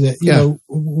told you that you know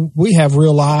we have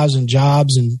real lives and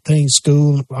jobs and things,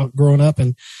 school, growing up,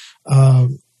 and I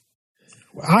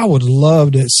would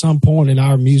love to at some point in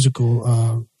our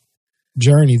musical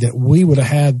journey that we would have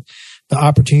had the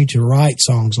opportunity to write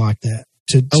songs like that,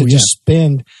 to just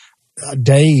spend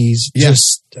days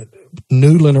just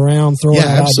noodling around, throwing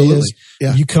out ideas.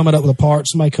 Yeah. You coming up with a part,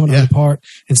 somebody coming up with a part,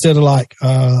 instead of like,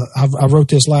 I wrote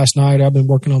this last night, I've been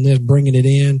working on this, bringing it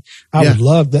in. I would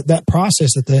love that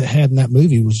process that they had in that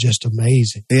movie was just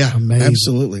amazing. Yeah, amazing.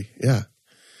 Absolutely. Yeah.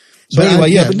 So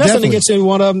anyway, but nothing against any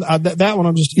one of them. That one,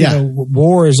 I'm just,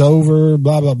 war is over,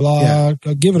 blah, blah, blah. Yeah.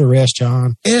 Give it a rest,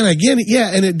 John. And again,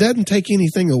 and it doesn't take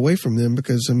anything away from them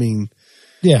because, I mean,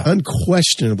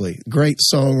 unquestionably great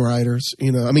songwriters,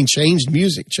 changed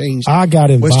music, I got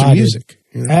invited Western music.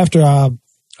 After I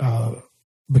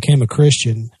became a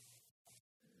Christian.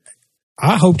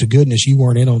 I hope to goodness you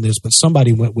weren't in on this, but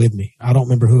somebody went with me. I don't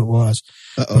remember who it was.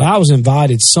 But I was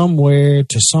invited somewhere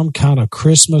to some kind of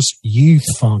Christmas youth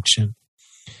function.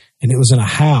 And it was in a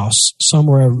house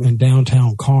somewhere in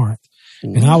downtown Corinth.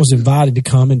 Ooh. And I was invited to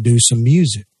come and do some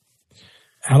music.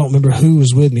 I don't remember who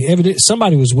was with me.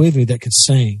 Somebody was with me that could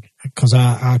sing because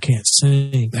I can't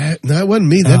sing. That wasn't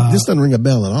me. This doesn't ring a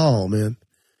bell at all, man.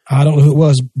 I don't know who it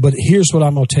was, but here's what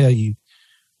I'm going to tell you.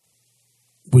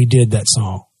 We did that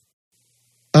song.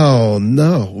 Oh,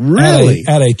 no. Really?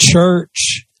 At a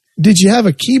church. Did you have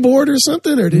a keyboard or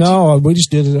something? No, we just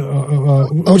did it.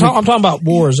 I'm talking about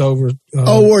War is Over.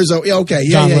 War is Over. Okay.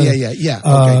 Yeah.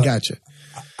 Okay, gotcha.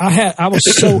 I was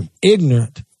so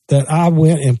ignorant that I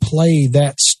went and played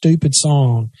that stupid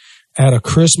song at a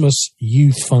Christmas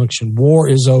youth function. War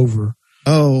is Over.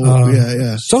 Oh,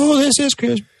 yeah. So this is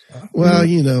Christmas. Well,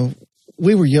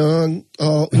 we were young.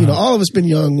 All of us been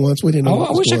young once. We didn't know.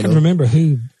 I wish I could remember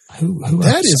who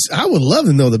that is. I would love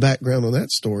to know the background on that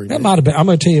story. That might have been. I'm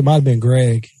going to tell you, it might have been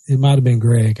Greg. It might have been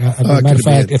Greg. Matter of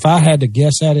fact, if I had to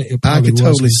guess at it, I could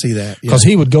totally see that because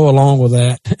he would go along with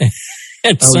that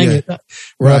and sing it.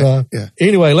 Right. But,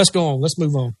 anyway, let's go on. Let's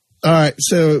move on. All right.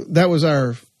 So that was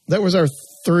our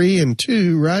 3 and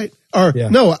 2, right?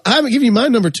 No, I haven't given you my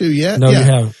number 2 yet. No, you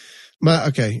haven't.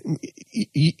 Okay.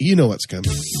 You know what's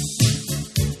coming.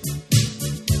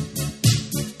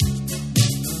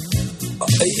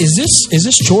 Is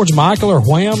this George Michael or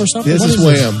Wham or something? This is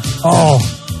Wham. Oh.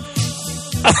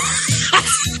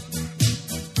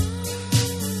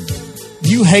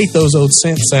 You hate those old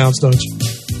synth sounds, don't you?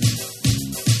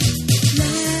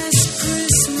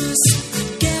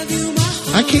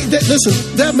 I can't.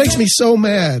 Listen, that makes me so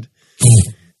mad.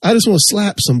 I just want to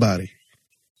slap somebody.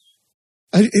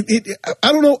 I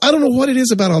don't know. I don't know what it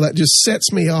is about all that. It just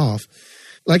sets me off.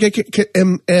 Like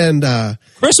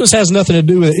Christmas has nothing to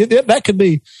do with it. That could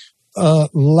be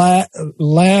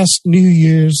last New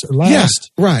Year's,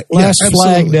 last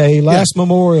Flag Day, last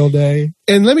Memorial Day.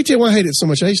 And let me tell you why I hate it so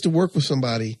much. I used to work with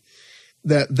somebody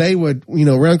that they would,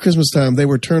 around Christmas time, they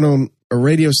would turn on a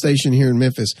radio station here in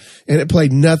Memphis, and it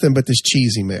played nothing but this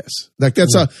cheesy mess. Like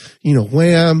that's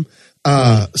Wham,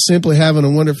 Simply Having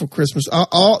a Wonderful Christmas.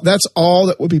 That's all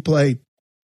that would be played.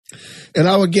 And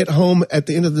I would get home at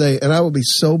the end of the day and I would be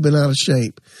so bent out of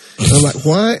shape. And I'm like,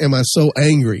 why am I so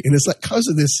angry? And it's like, because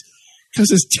of this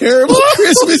terrible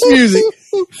Christmas music.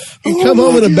 You come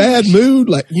home in a bad mood,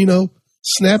 like,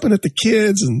 snapping at the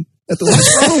kids and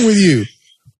what's wrong with you?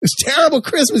 It's terrible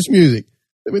Christmas music.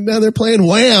 They've been down there playing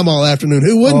Wham all afternoon.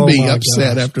 Who wouldn't be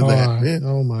upset after that? Right.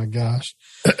 Oh my gosh.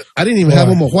 I didn't even have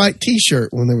them a white T-shirt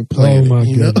when they were playing. Oh my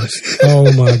goodness.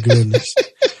 Oh my goodness.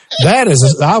 That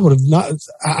is, I would have not,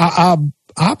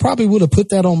 I probably would have put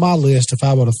that on my list if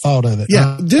I would have thought of it.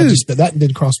 Yeah, dude. That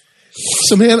didn't cross.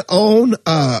 So man, on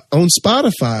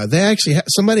Spotify, they actually,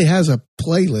 somebody has a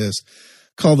playlist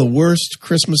called the worst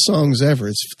Christmas songs ever.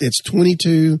 It's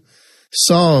 22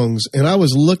 songs. And I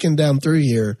was looking down through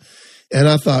here and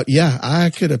I thought, yeah, I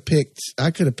could have picked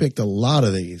a lot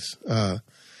of these.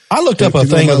 I looked up a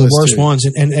thing of the worst ones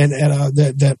and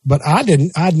but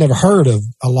I'd never heard of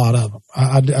a lot of them.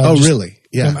 Really?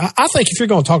 Yeah. I think if you're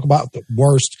going to talk about the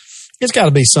worst, it's got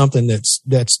to be something that's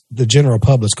the general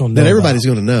public's going to know. That everybody's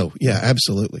going to know. Yeah,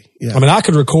 absolutely. Yeah. I mean, I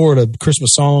could record a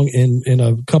Christmas song in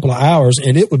a couple of hours,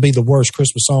 and it would be the worst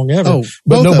Christmas song ever. Oh,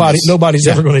 but nobody's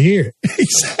ever going to hear it.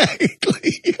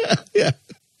 Exactly. Yeah.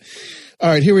 All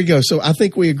right, here we go. So I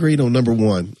think we agreed on number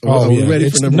one. Are we ready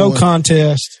for number one? No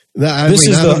contest. No, this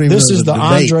is the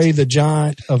Andre the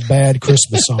Giant of bad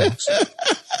Christmas songs.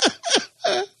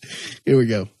 Here we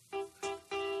go.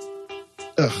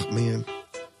 Oh man.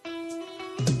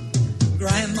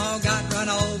 Grandma got run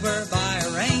over by a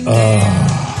reindeer.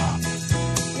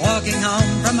 Walking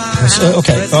home from our house.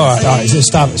 Okay, all right.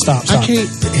 Stop. I can't.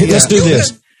 Let's do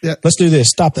this. Yeah. Let's do this.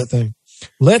 Stop that thing.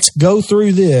 Let's go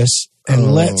through this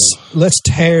and let's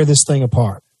tear this thing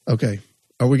apart. Okay.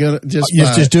 Are we gonna just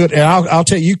do it? And I'll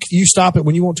tell you. You stop it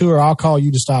when you want to, or I'll call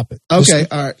you to stop it. Okay.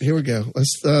 All right. Here we go.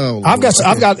 I've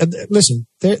got. Listen.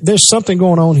 There's something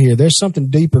going on here. There's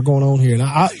something deeper going on here, and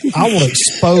I want to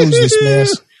expose this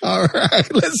mess. All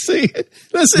right. Let's see.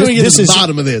 Let's see if we get to the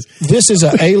bottom of this. This is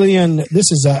an alien.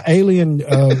 This is an alien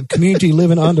community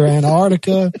living under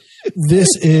Antarctica. This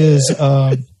is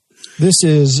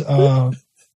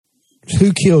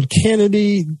who killed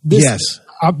Kennedy. Yes.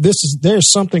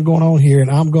 There's something going on here,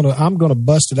 and I'm gonna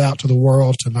bust it out to the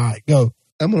world tonight. Go.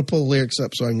 I'm gonna pull the lyrics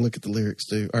up so I can look at the lyrics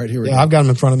too. All right, here we go. I've got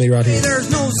them in front of me right here. There's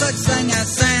no such thing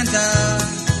as Santa.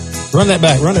 Run that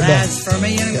back. As for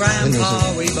me and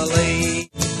Grandpa, we believe.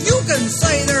 You can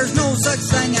say there's no such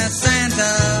thing as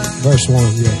Santa. Verse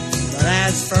 1, yeah. But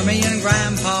as for me and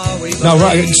Grandpa, we believe. No,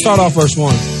 right. Start off verse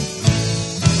 1.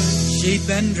 She'd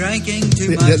been drinking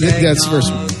too much eggnog. That's verse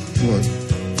 1.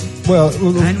 Well,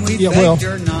 and we begged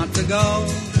her not to go.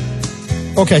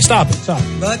 Okay, stop it.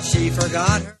 But she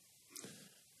forgot her.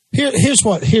 Here's you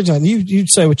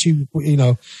say what you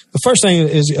know. The first thing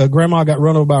is Grandma got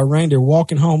run over by a reindeer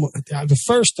walking home. The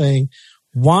first thing,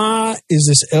 why is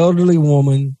this elderly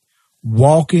woman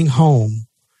walking home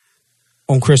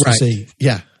on Christmas Eve?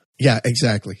 Yeah,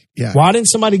 exactly. Yeah. Why didn't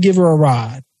somebody give her a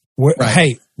ride?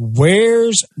 Hey,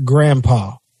 where's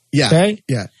Grandpa? Yeah. Okay.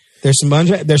 Yeah. There's some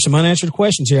unanswered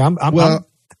questions here. I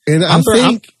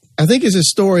think as the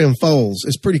story unfolds,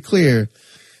 it's pretty clear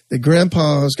that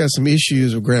Grandpa's got some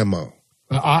issues with Grandma.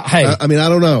 I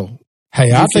don't know.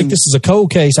 Hey, I think this is a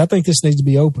cold case. I think this needs to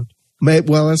be opened.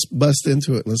 Let's bust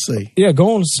into it. Let's see. Yeah,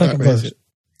 go on to the second verse.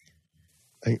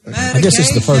 I guess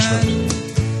it's the first verse.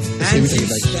 And she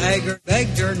staggered,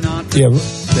 begged her not to. Yeah.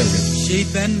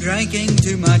 She'd been drinking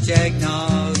too much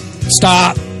eggnog.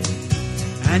 Stop.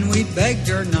 And we begged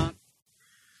her not.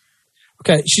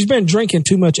 Okay, she's been drinking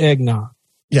too much eggnog.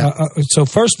 Yeah. So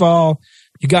first of all,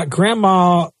 you got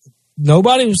Grandma.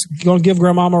 Nobody was going to give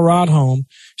Grandma a ride home.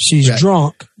 She's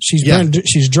drunk.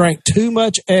 She's drank too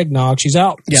much eggnog. She's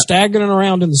out staggering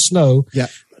around in the snow. Yeah.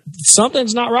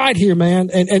 Something's not right here, man.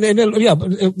 And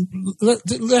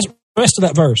let's rest of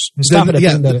that verse. Stop it at the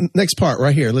end of it. Next part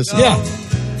right here. Listen. Yeah.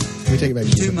 Let me take it back.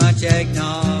 Too much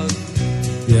eggnog.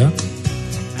 Yeah.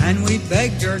 And we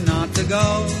begged her not to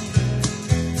go.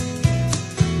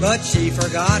 But she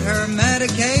forgot her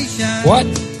medication. What?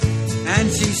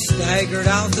 And she staggered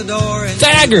out the door in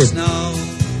the snow.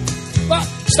 What?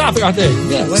 Stop it right there.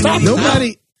 Yeah, stop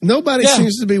it. Nobody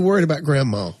seems to be worried about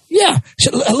Grandma. Yeah.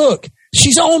 Look,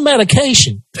 she's on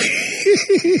medication.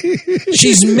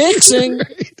 She's mixing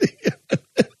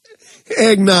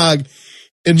eggnog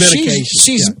and medication.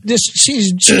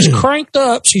 She's cranked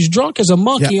up. She's drunk as a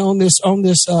monkey on this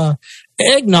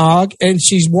eggnog, and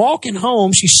she's walking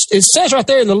home. It says right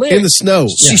there in the lyrics, in the snow.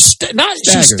 She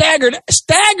staggered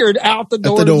out the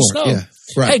door in the snow. Yeah,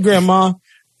 right. Hey, Grandma,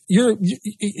 you're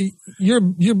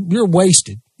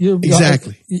wasted.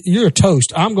 You're a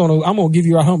toast. I'm gonna give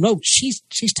you a ride home. No, she's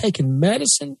taking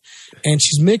medicine and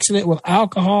she's mixing it with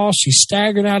alcohol. She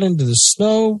staggered out into the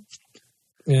snow.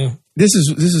 Yeah. This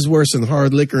is worse than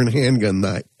hard liquor and handgun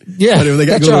night. Yeah. Whatever they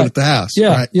got going on at the house.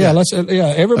 Yeah. Right? Yeah. Let's,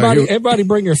 everybody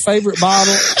bring your favorite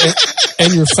bottle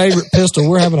and your favorite pistol.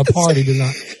 We're having a party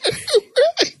tonight.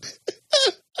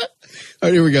 All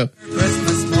right, here we go.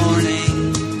 Christmas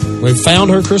morning. We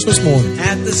found her Christmas morning.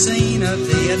 At the scene of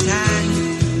the attack.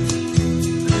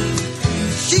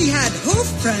 She had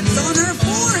hoof prints on her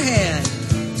forehead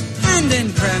and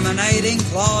incriminating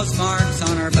claws marks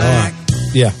on her back.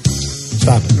 Yeah.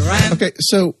 Stop it. Okay,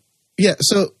 so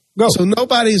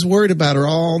nobody's worried about her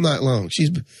all night long. She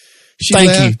Thank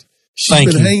left.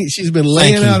 you. She's been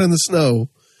laying out in the snow.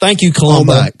 Thank you, All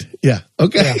Columbo. night. Yeah.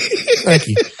 Okay. Yeah. Thank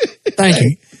you. Thank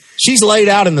you. She's laid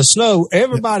out in the snow.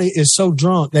 Everybody is so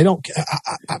drunk. They don't.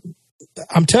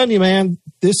 I'm telling you, man.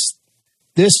 This.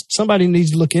 Somebody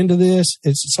needs to look into this.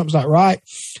 Something's not right.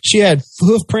 She had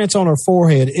hoof prints on her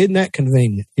forehead. Isn't that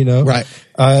convenient? You know, right?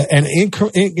 And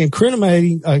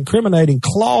incriminating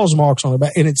claws marks on her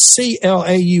back, and it's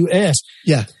CLAUS.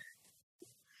 Yeah.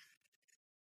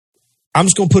 I'm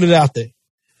just gonna put it out there.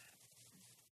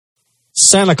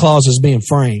 Santa Claus is being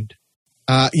framed.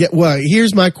 Yeah. Well,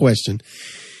 here's my question: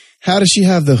 how does she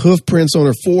have the hoof prints on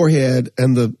her forehead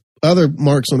and the other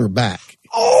marks on her back?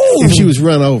 Oh, if she was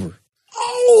run over.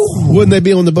 Wouldn't they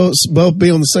be on the both be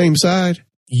on the same side?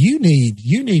 You need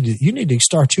to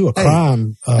start you a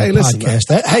crime podcast. Listen,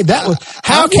 that was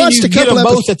how can you get them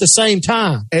both at the same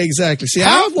time? Exactly. See,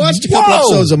 I've watched a couple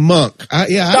episodes of Monk.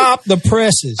 Stop the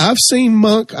presses. I've seen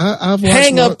Monk. I've watched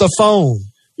hang Monk. up the phone.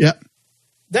 Yep.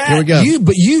 Here we go.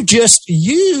 You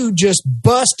just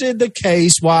busted the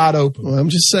case wide open. Well, I'm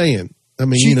just saying. I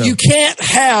mean, you can't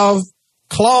have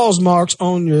claws marks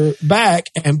on your back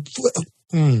and.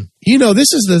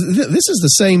 This is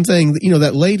the same thing.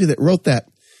 That lady that wrote that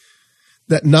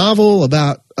novel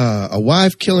about a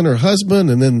wife killing her husband,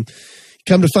 and then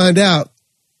come to find out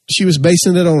she was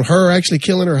basing it on her actually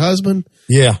killing her husband.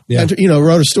 Yeah, yeah. And,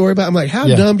 wrote a story about. I'm like, how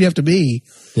dumb do you have to be?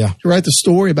 Yeah. To write the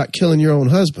story about killing your own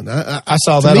husband. I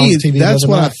saw that on TV. That's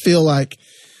what I feel like.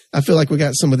 I feel like we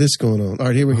got some of this going on. All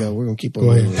right, here we go. We're gonna keep on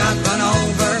going. Got run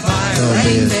over by a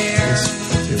reindeer.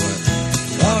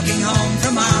 Walking home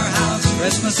from our house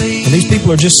Christmas Eve. And these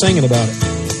people are just singing about it.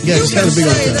 Yeah, it's kind of big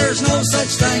on time. There's no such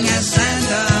thing as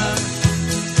Santa.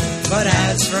 But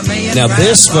as for me and now Grandpa,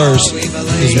 this verse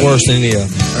is worse than any of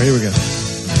them. All right, here we go.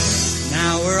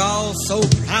 Now we're all so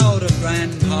proud of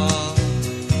Grandpa.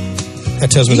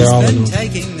 That tells me they're all in. He's been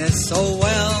taking this so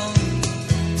well.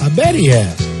 I bet he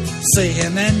has. See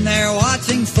him in there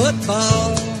watching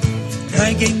football,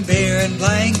 drinking beer and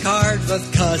playing cards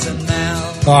with Cousin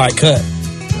Mel. All right, cut.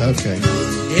 Okay.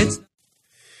 It's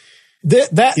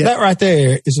that right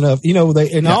there is enough.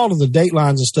 All of the datelines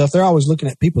and stuff, they're always looking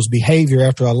at people's behavior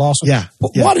after I lost them. Yeah.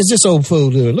 What is this old fool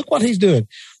doing? Look what he's doing.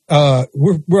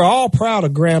 We're all proud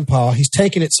of Grandpa. He's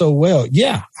taking it so well.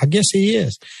 Yeah, I guess he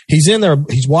is. He's in there.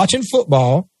 He's watching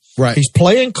football. Right. He's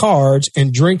playing cards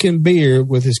and drinking beer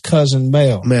with his cousin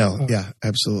Mel. Yeah,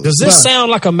 absolutely. Does this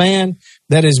sound like a man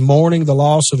that is mourning the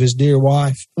loss of his dear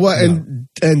wife? Well,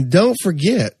 and don't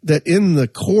forget that in the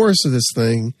chorus of this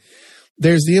thing,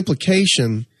 there's the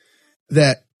implication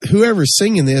that whoever's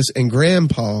singing this and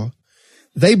Grandpa,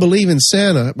 they believe in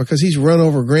Santa because he's run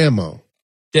over Grandma.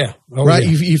 Yeah. Oh, right?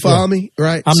 Yeah. You follow me?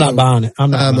 Right? I'm not buying it.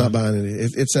 I'm not buying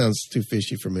it. It sounds too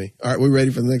fishy for me. All right, we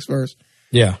ready for the next verse?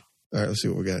 Yeah. All right, let's see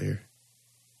what we got here.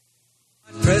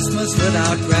 Christmas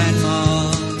without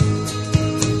Grandma.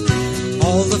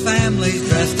 All the family's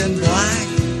dressed in black.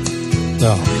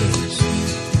 Oh, goodness.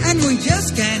 And we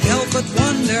just can't help but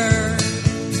wonder,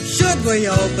 should we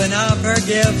open up her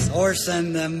gifts or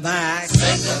send them back?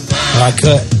 All right,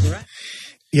 cut.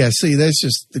 Yeah, see, that's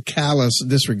just the callous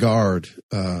disregard.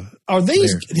 Are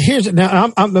these,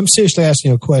 now I'm seriously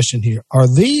asking you a question here.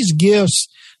 Are these gifts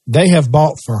they have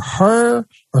bought for her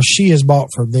or she has bought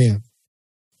for them?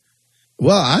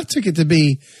 Well, I took it to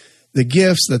be the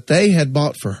gifts that they had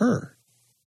bought for her.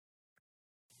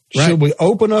 Right? Should we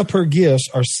open up her gifts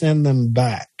or send them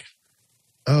back?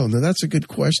 Oh, no, that's a good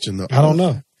question, though. I don't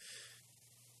know.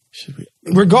 Should we?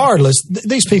 Regardless,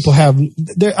 these people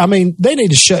they need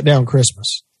to shut down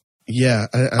Christmas. Yeah.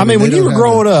 I mean when you were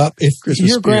growing up, if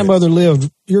your grandmother lived,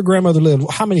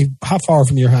 how far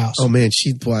from your house? Oh, man,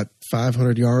 she'd,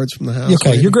 500 yards from the house?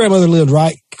 Okay, maybe? Your grandmother lived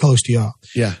right close to y'all.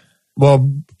 Yeah.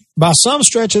 Well, by some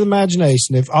stretch of the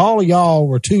imagination, if all of y'all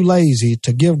were too lazy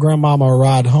to give Grandmama a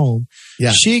ride home,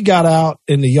 she got out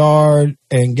in the yard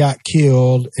and got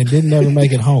killed and didn't ever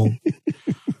make it home.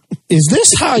 Is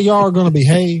this how y'all are going to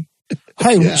behave?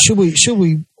 Hey, should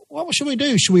we? What should we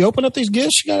do? Should we open up these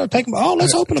gifts? You got to take them. Oh,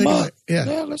 let's open them up.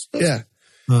 Yeah, let's. Yeah.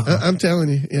 I'm telling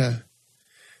you. Yeah.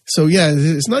 So yeah,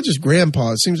 it's not just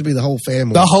grandpa. It seems to be the whole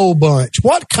family. The whole bunch.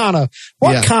 What kind of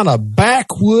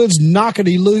backwoods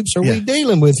knockety loops are we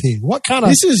dealing with here? What kind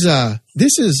of This is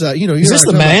you know, is this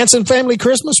the Manson family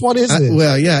Christmas? What is this?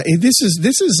 Well, yeah, this is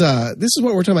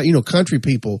what we're talking about. You know, country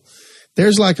people.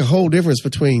 There's like a whole difference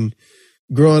between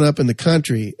growing up in the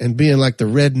country and being like the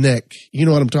redneck. You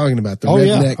know what I'm talking about? The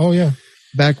redneck. Oh yeah.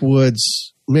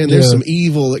 Backwoods. Man, there's some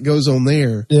evil that goes on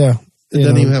there. Yeah. It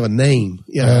doesn't even have a name.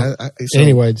 Yeah.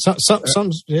 Anyway,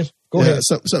 something. Go ahead.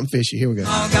 Something fishy. Here we go.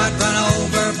 I got run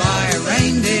over by a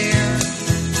reindeer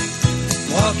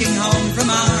walking home from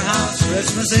our house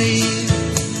Christmas Eve.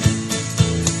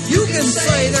 You can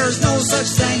say there's no such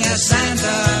thing as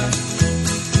Santa,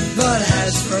 but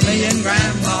as for me and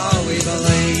Grandpa, we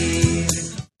believe.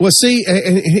 Well, see,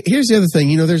 and here's the other thing.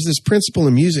 You know, there's this principle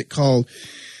in music called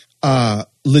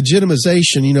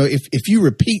legitimization. You know, if you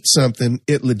repeat something,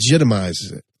 it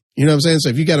legitimizes it. You know what I'm saying? So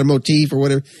if you got a motif or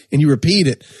whatever and you repeat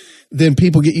it, then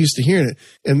people get used to hearing it.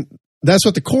 And that's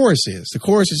what the chorus is. The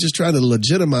chorus is just trying to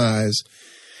legitimize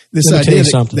this idea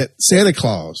that Santa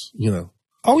Claus, you know.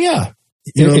 Oh, yeah.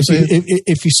 You know what I'm saying?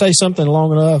 If you say something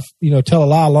long enough, you know, tell a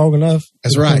lie long enough,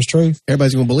 that's right. It's true.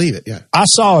 Everybody's going to believe it. Yeah. I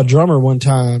saw a drummer one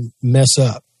time mess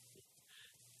up.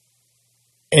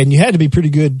 And you had to be pretty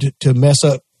good to mess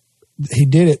up. He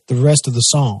did it the rest of the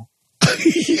song.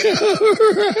 Yeah,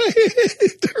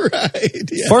 right.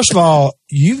 Yeah. First of all,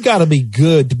 you've got to be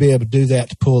good to be able to do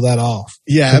that, to pull that off.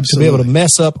 Yeah, absolutely. To be able to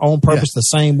mess up on purpose the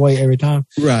same way every time.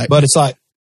 Right. But it's like,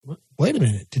 wait a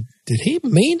minute. Did he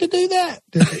mean to do that?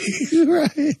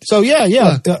 Right. So, yeah.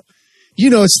 You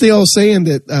know, it's the old saying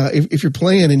that if you're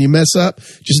playing and you mess up,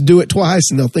 just do it twice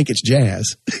and they'll think it's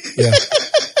jazz. Yeah.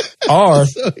 Or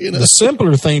so, you know. The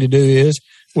simpler thing to do is,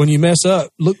 when you mess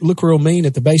up, look real mean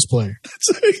at the bass player.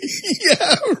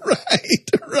 Yeah,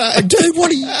 right. Dude, what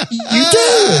are you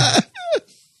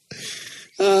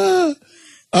doing?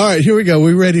 All right, here we go.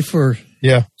 We ready for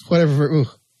whatever. Ooh,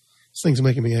 this thing's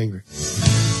making me angry.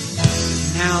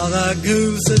 Now the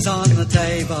goose is on the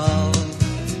table,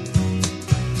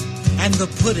 and the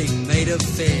pudding made of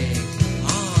fig.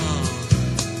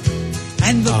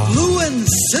 And the blue and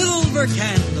silver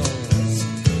candles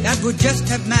that would just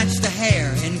have matched the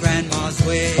hair in Grandma's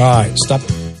wig. All right, stop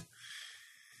it.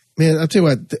 Man, I'll tell you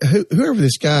what, whoever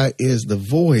this guy is,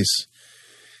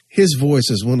 his voice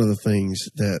is one of the things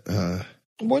that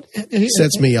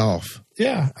sets me off.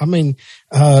 Yeah, I mean,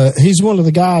 he's one of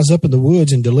the guys up in the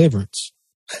woods in Deliverance.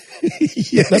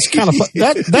 Yeah. That's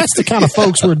that's the kind of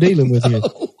folks we're dealing with here.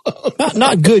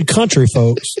 Not good country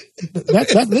folks.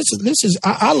 This is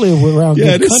I live around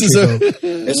good country folks.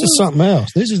 This is something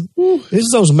else. This is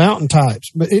those mountain types.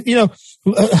 But you know,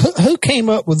 who came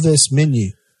up with this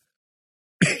menu?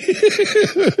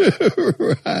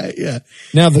 Right. Yeah.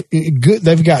 Now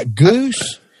they've got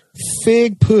goose,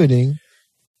 fig pudding.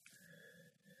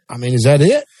 I mean, is that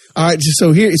it? All right.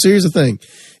 So here's the thing.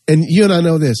 And you and I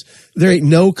know this. There ain't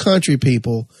no country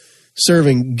people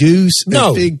serving goose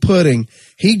and fig pudding.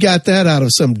 He got that out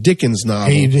of some Dickens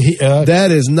novel.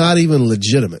 That is not even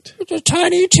legitimate. It's a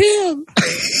Tiny Tim.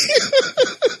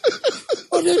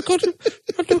 The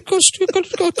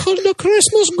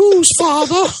Christmas goose,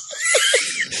 Father.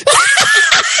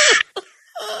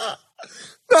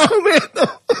 No, man, no.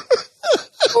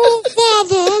 Oh,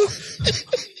 Father.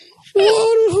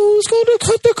 Who's going to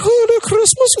cut the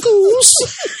Christmas goose?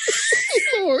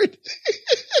 Lord.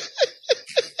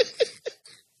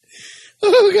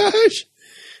 Oh, gosh.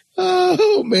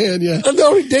 Oh, man, yeah. And the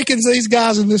only Dickens these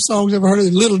guys in this song's ever heard of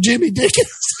is Little Jimmy Dickens.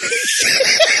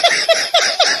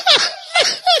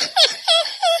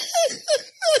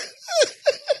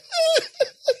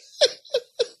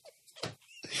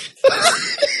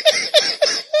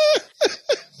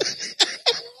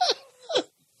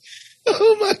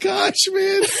 Oh, my gosh,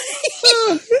 man.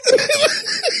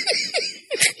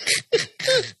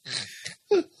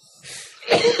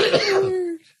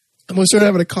 I'm going to start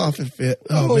having a coughing fit.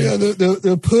 Oh yeah,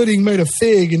 the pudding made of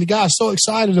fig, and the guy's so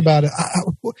excited about it.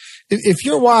 If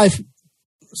your wife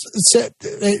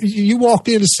you walked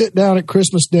in to sit down at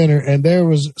Christmas dinner, and there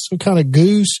was some kind of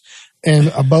goose and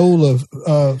a bowl of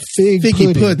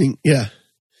figgy pudding. Yeah.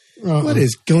 What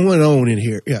is going on in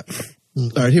here? Yeah. All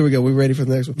right, here we go. We ready for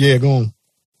the next one? Yeah, go on.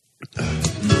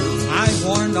 I've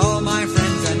warned all my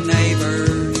friends and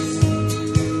neighbors,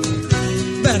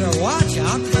 better watch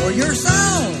out for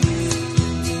yourselves.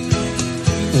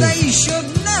 They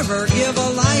should never give a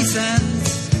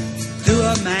license to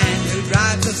a man who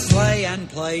drives a sleigh and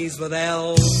plays with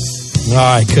elves. All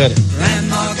right, cut it.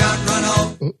 Grandma got run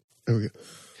over. Oh, there we go.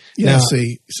 Yeah, now,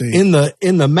 see. In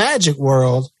the magic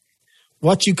world,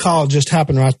 what you call just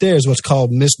happened right there is what's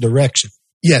called misdirection.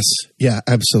 Yes. Yeah,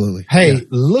 absolutely. Hey, Yeah.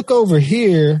 look over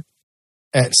here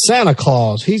at Santa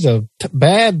Claus. He's a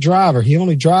bad driver. He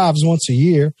only drives once a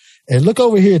year. And look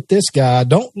over here at this guy.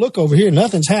 Don't look over here.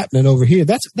 Nothing's happening over here.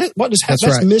 What just happened?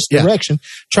 That's right. misdirection.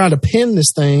 Trying to pin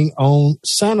this thing on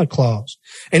Santa Claus.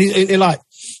 And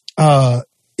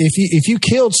if you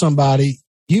killed somebody,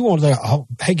 you want to,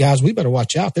 hey guys, we better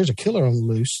watch out. There's a killer on the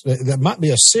loose. That might be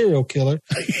a serial killer.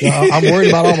 I'm worried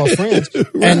about all my friends. Right.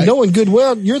 And knowing good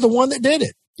well, you're the one that did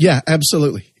it. Yeah,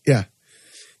 absolutely. Yeah.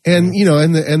 And,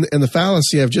 and the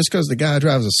fallacy of just because the guy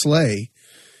drives a sleigh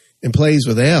and plays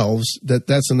with elves,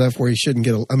 that's enough where he shouldn't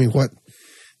get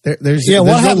there's no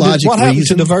logic. What happened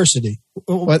to diversity?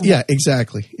 But yeah,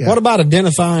 exactly. Yeah. What about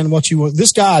identifying what you want?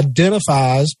 This guy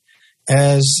identifies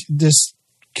as this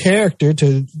character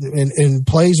and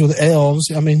plays with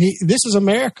elves. I mean, this is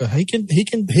America. He can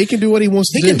do what he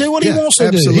wants to do. He can do what he wants to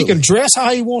absolutely. do. He can dress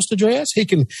how he wants to dress. He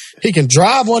can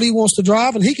drive what he wants to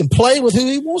drive, and he can play with who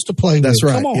he wants to play with. That's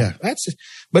right. Come on. Yeah.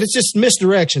 But it's just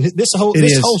misdirection. This whole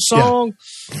song.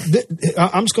 Yeah.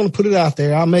 I'm just going to put it out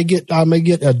there. I may get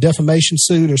a defamation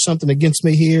suit or something against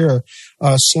me here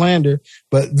or slander.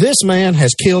 But this man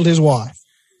has killed his wife.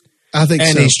 I think,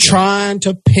 and he's trying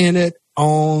to pin it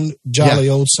on jolly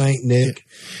old Saint Nick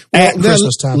at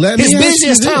Christmas time. His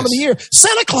busiest time of the year.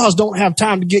 Santa Claus don't have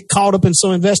time to get caught up in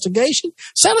some investigation.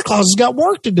 Santa Claus has got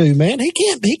work to do, man. He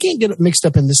can't get mixed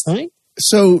up in this thing.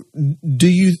 So do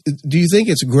you think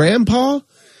it's Grandpa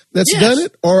that's done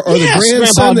it, or the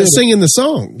grandson that's singing the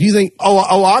song? Do you think?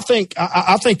 I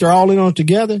think they're all in on it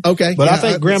together. Okay, but I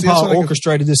think Grandpa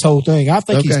orchestrated this whole thing. I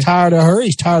think he's tired of her.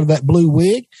 He's tired of that blue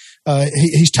wig.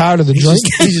 He's tired of the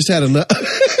drinking. He just had enough.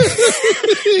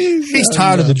 He's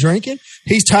tired of the drinking.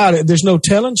 He's tired. There's no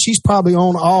telling. She's probably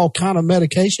on all kind of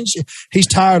medications. He's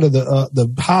tired of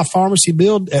the high pharmacy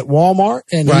bill at Walmart.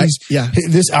 And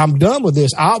I'm done with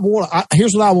this.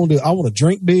 Here's what I want to do. I want to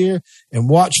drink beer and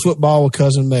watch football with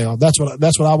Cousin Mel. That's what I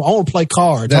want. I want to play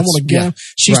cards. I want to gamble.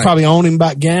 She's probably on him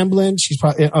about gambling. She's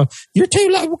probably, you're too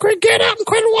late. Get out and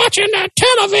quit watching that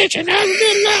television.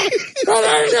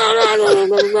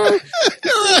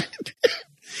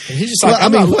 And he's just like,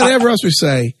 whatever else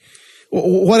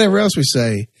we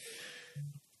say,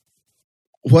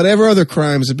 whatever other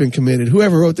crimes have been committed,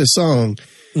 whoever wrote this song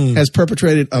has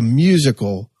perpetrated a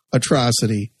musical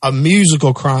atrocity. A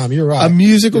musical crime, you're right. A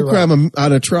musical crime, an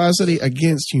atrocity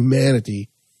against humanity.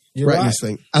 You're right. In this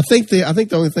thing. I think the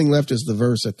only thing left is the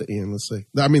verse at the end. Let's see.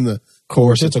 I mean the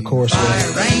chorus. It's a chorus. By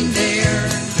a reindeer,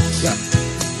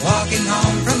 walking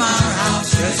home from our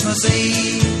house Christmas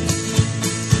Eve.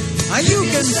 You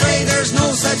can say there's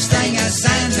no such thing as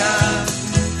Santa,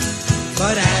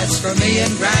 but as for me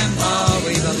and Grandma,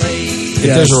 we believe. If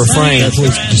there's a refrain,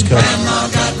 please just cut it. Grandma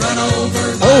got run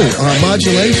over.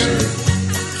 Modulation.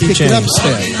 Kick it up a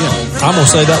step. Yeah. I'm going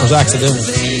to say that was accidental.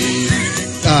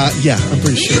 Yeah, I'm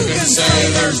pretty sure. You can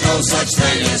say there's no such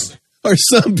thing as... Or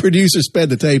some producer sped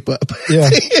the tape up. Yeah.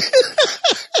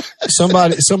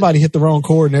 Somebody hit the wrong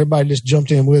chord and everybody just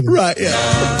jumped in with it. Right, yeah.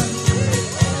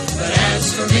 But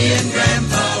as for me and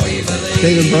Grandpa, we believe...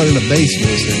 They even brought in a bass for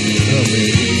this thing.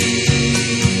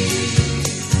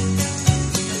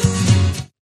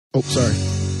 Oh, sorry.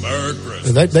 Merry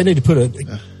Christmas. They need to put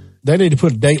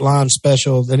a Dateline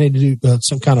special. They need to do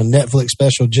some kind of Netflix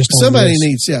special. Somebody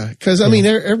needs, because I mean,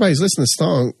 everybody's listening to the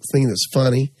song, thinking it's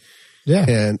funny,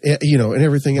 and and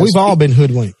everything else. We've all been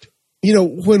hoodwinked.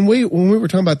 When we were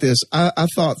talking about this, I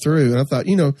thought through and I thought,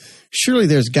 surely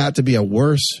there's got to be a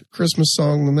worse Christmas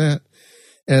song than that,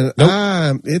 and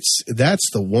that's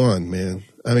the one, man.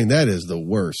 I mean, that is the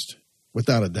worst,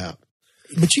 without a doubt.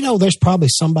 But there's probably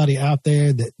somebody out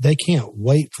there that they can't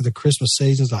wait for the Christmas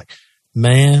season. It's like,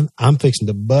 man, I'm fixing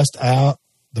to bust out.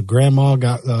 The grandma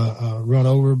got run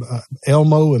over.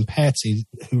 Elmo and Patsy,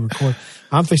 who record.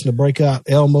 I'm fixing to break out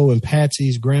Elmo and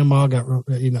Patsy's grandma got.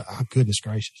 Goodness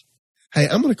gracious. Hey,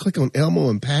 I'm going to click on Elmo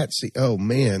and Patsy. Oh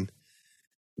man,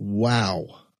 wow.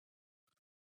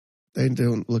 They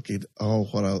don't look at all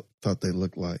what I thought they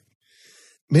looked like,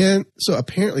 man. So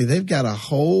apparently they've got a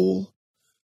whole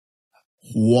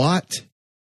what?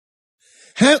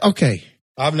 Okay.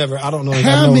 I don't know.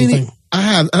 How many?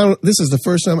 This is the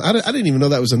first time. I didn't even know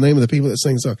that was the name of the people that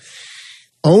sing the song.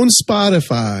 On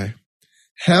Spotify,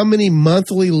 how many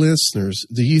monthly listeners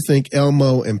do you think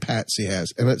Elmo and Patsy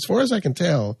has? And as far as I can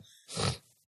tell, that's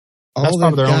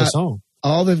probably their only song.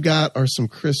 All they've got are some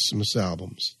Christmas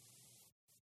albums.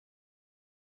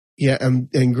 Yeah, and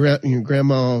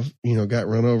Grandma, got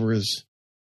run over as.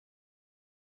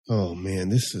 Oh man,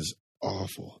 this is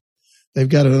awful. They've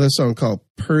got another song called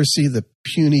Percy the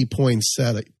Puny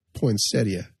Poinsettia.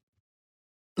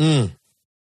 Man,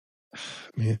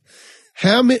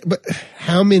 How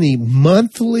many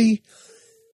monthly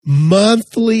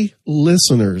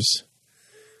listeners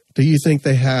do you think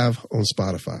they have on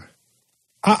Spotify?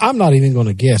 I'm not even going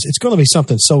to guess. It's going to be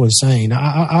something so insane.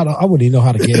 I wouldn't even know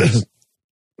how to guess.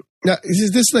 Now,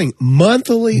 this thing,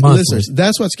 monthly listeners.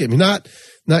 That's what's getting me.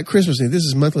 Not Christmas Eve. This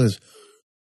is monthly listeners.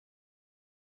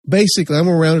 Basically, I'm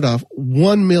going to round it off.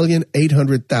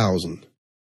 1,800,000.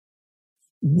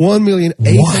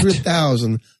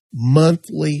 1,800,000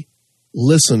 monthly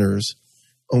listeners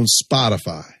on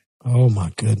Spotify. Oh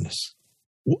my goodness.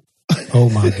 Oh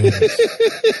my goodness.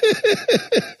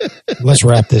 Let's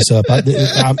wrap this up. I'm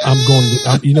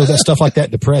that stuff like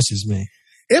that depresses me.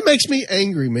 It makes me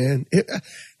angry, man.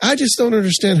 I just don't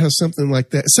understand how something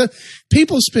like that. So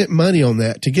people spent money on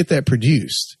that to get that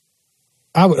produced.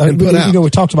 We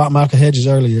talked about Michael Hedges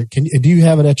earlier. Do you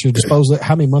have it at your disposal?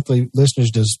 How many monthly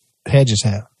listeners does Hedges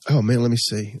have? Oh man, let me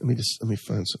see. Let me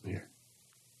find something here.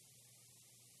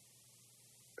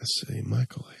 Let's see,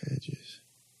 Michael Hedges.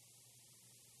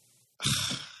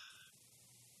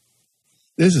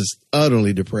 This is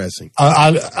utterly depressing.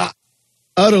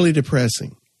 Utterly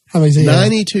depressing. How many?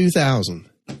 92,000.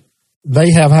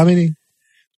 They have how many?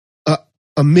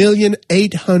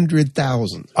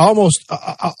 1,800,000.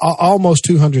 Almost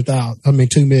 200,000. I mean,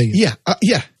 2 million. Yeah,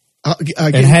 yeah.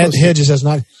 And Hedges has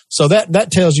not. So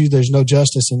that tells you there's no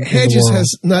justice in Hedges the world.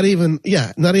 has not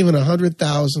even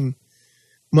 100,000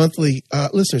 monthly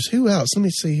listeners. Who else? Let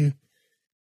me see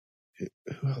who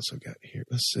else I got here.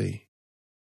 Let's see.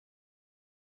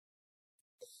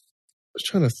 I was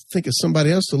trying to think of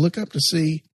somebody else to look up to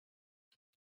see.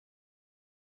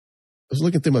 I was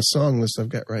looking through my song list I've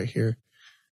got right here.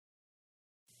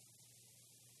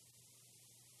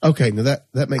 Okay, now that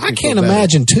makes me I can't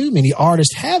imagine too many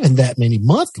artists having that many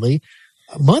monthly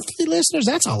listeners.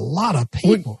 That's a lot of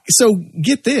people. Well, so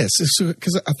get this,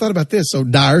 because I thought about this. So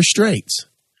Dire Straits,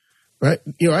 right?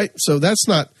 Right. So it's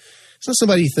not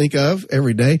somebody you think of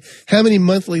every day. How many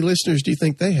monthly listeners do you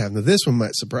think they have? Now this one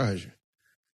might surprise you.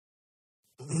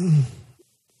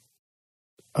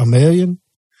 1 million?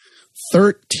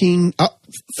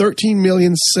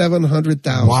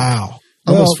 13,700,000. Wow.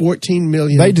 Almost 14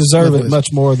 million. They deserve it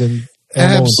much more than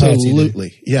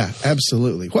absolutely. Yeah,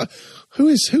 absolutely.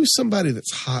 Who's somebody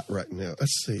that's hot right now?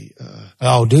 Let's see.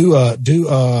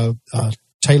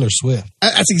 Taylor Swift.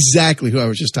 That's exactly who I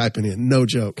was just typing in. No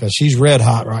joke. Because she's red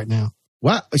hot right now.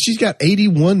 Wow, she's got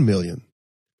 81 million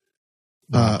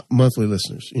monthly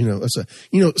listeners.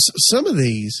 Some of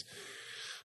these.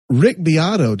 Rick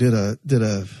Beato did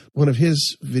one of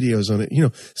his videos on it.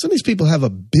 Some of these people have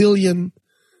 1 billion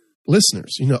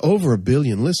listeners. Over 1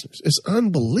 billion listeners. It's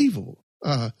unbelievable.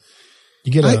 They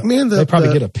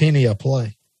probably get a penny a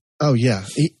play. Oh yeah,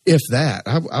 if that,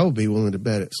 I would be willing to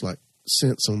bet it's like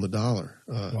cents on the dollar.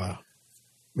 Wow,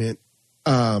 man.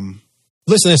 Listen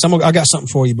to this. I got something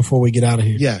for you before we get out of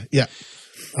here. Yeah.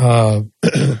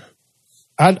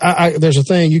 There's a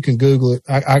thing you can Google it.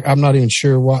 I'm not even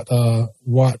sure what. Oh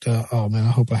man,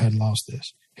 I hope I hadn't lost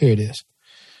this. Here it is.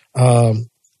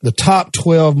 The top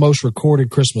 12 most recorded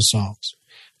Christmas songs.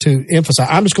 To emphasize,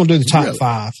 I'm just going to do the top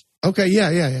 5. Okay, yeah.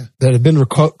 That have been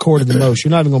recorded the most. You're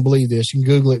not even going to believe this. You can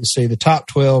Google it and see the top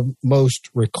 12 most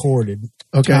recorded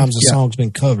times the song's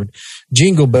been covered.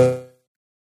 Jingle Bell.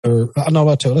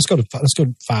 Let's go to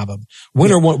 5 of them.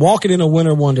 Walking in a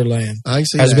Winter Wonderland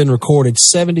has been recorded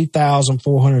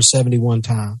 70,471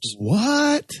 times.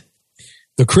 What?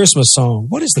 The Christmas song.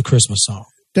 What is the Christmas song?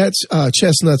 That's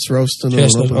chestnuts roasting.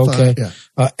 Okay. Yeah.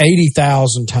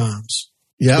 80,000 times.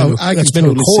 Yeah, I can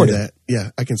been recorded. See that.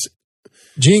 Yeah, I can see.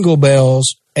 Jingle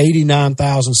Bells,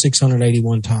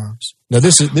 89,681 times. Now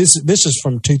this is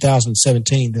from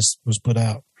 2017. This was put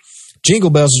out. Jingle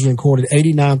Bells has been recorded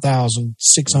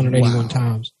 89,681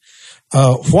 times.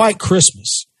 White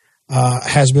Christmas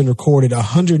has been recorded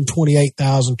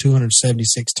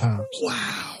 128,276 times.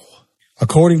 Wow.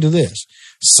 According to this,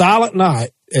 Silent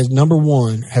Night as number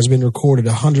 1 has been recorded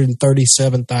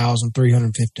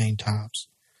 137,315 times.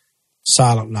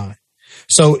 Silent Night.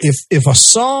 So if a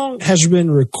song has been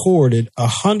recorded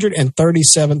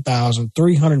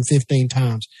 137,315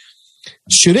 times,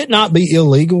 should it not be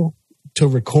illegal to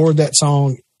record that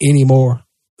song anymore?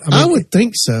 I would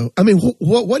think so. I mean,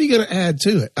 what are you going to add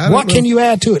to it? What can you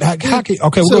add to it? We're going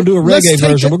to do a reggae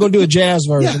version. We're going to do a jazz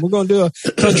version. Yeah. We're going to do a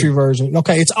country version.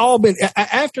 Okay, it's all been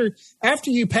after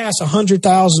you pass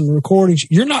 100,000 recordings.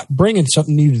 You're not bringing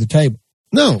something new to the table.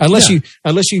 No, unless you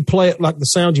play it like the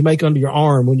sound you make under your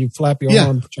arm when you flap your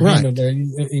arm. Put your hand in there.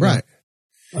 Right.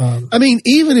 I mean,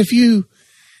 to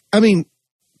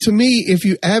me, if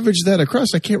you average that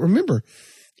across, I can't remember.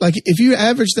 Like if you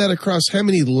average that across how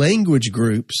many language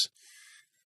groups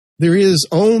there is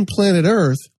on planet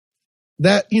Earth,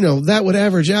 that, that would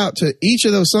average out to each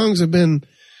of those songs have been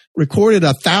recorded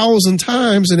 1,000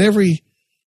 times in every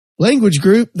language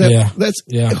group.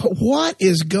 What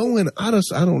is going on? I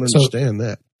don't understand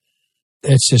that.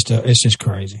 It's just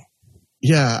crazy.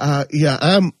 Yeah.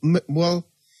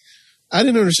 I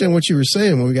didn't understand what you were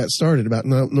saying when we got started about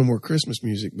no more Christmas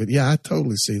music, but yeah, I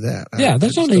totally see that.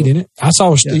 There's no need in it. I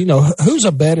saw, who's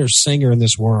a better singer in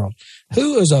this world?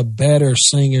 Who is a better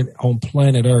singer on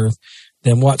planet Earth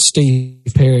than what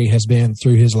Steve Perry has been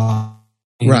through his life?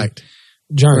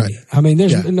 Journey. Right. I mean,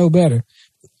 there's no better.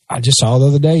 I just saw the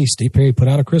other day, Steve Perry put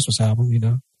out a Christmas album,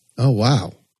 Oh,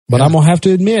 wow. But I'm going to have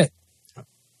to admit,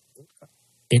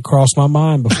 it crossed my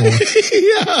mind before.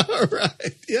 Yeah,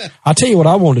 right. Yeah. I'll tell you what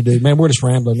I want to do, man. We're just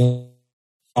rambling now.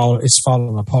 It's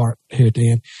falling apart here at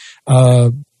the end.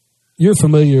 You're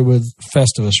familiar with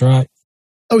Festivus, right?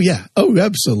 Oh, yeah. Oh,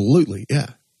 absolutely. Yeah.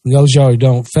 Those y'all who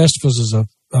don't, Festivus is a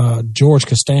George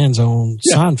Costanza on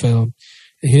Seinfeld.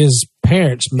 His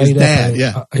parents made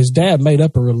his dad made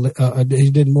up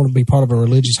he didn't want to be part of a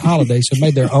religious holiday, so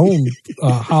made their own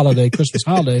holiday, Christmas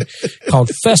holiday, called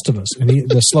Festivus. And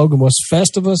the slogan was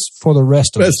Festivus for the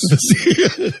rest of us.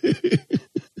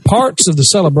 Parts of the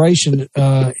celebration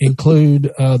include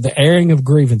the airing of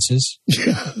grievances,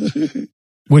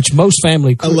 which most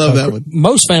family I love that one.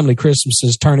 Most family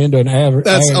Christmases turn into an airing of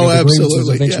grievances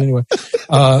eventually. Anyway.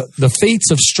 The feats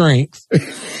of strength.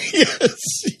 Yes.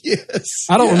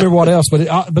 I don't remember what else,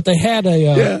 but they had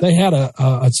a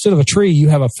instead of a tree, you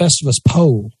have a Festivus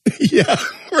pole. Yeah,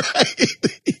 right.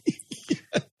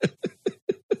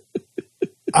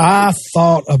 I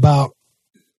thought about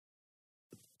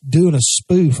doing a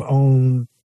spoof on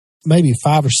maybe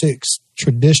 5 or 6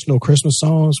 traditional Christmas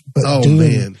songs, but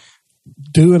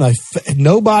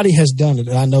nobody has done it.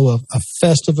 I know of a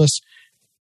Festivus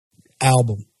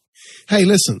album. Hey,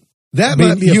 listen. That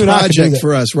might be a project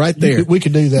for us right there. We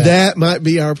could do that. That might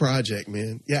be our project,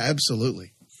 man. Yeah,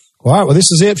 absolutely. All right. Well,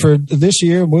 this is it for this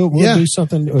year. We'll do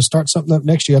something. We'll start something up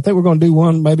next year. I think we're going to do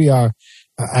one, maybe our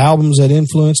albums that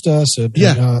influenced us.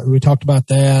 We talked about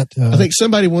that. I think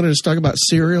somebody wanted us to talk about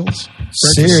cereals.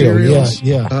 Cereals.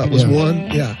 Was one.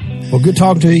 Yeah. Well, good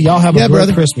talking to you. Y'all have a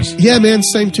great Christmas. Yeah, man.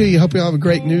 Same to you. Hope you all have a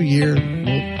great new year.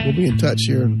 We'll be in touch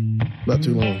here in not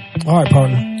too long. All right,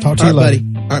 partner. Talk to you later.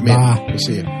 Buddy. All right, man. Bye. We'll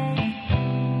see you.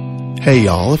 Hey,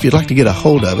 y'all, if you'd like to get a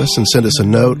hold of us and send us a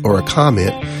note or a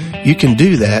comment, you can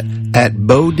do that at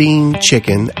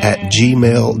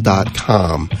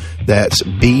bodeenchicken@gmail.com. That's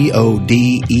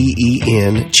BODEEN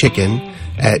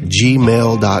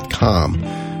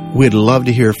chicken@gmail.com. We'd love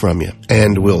to hear from you,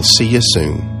 and we'll see you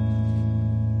soon.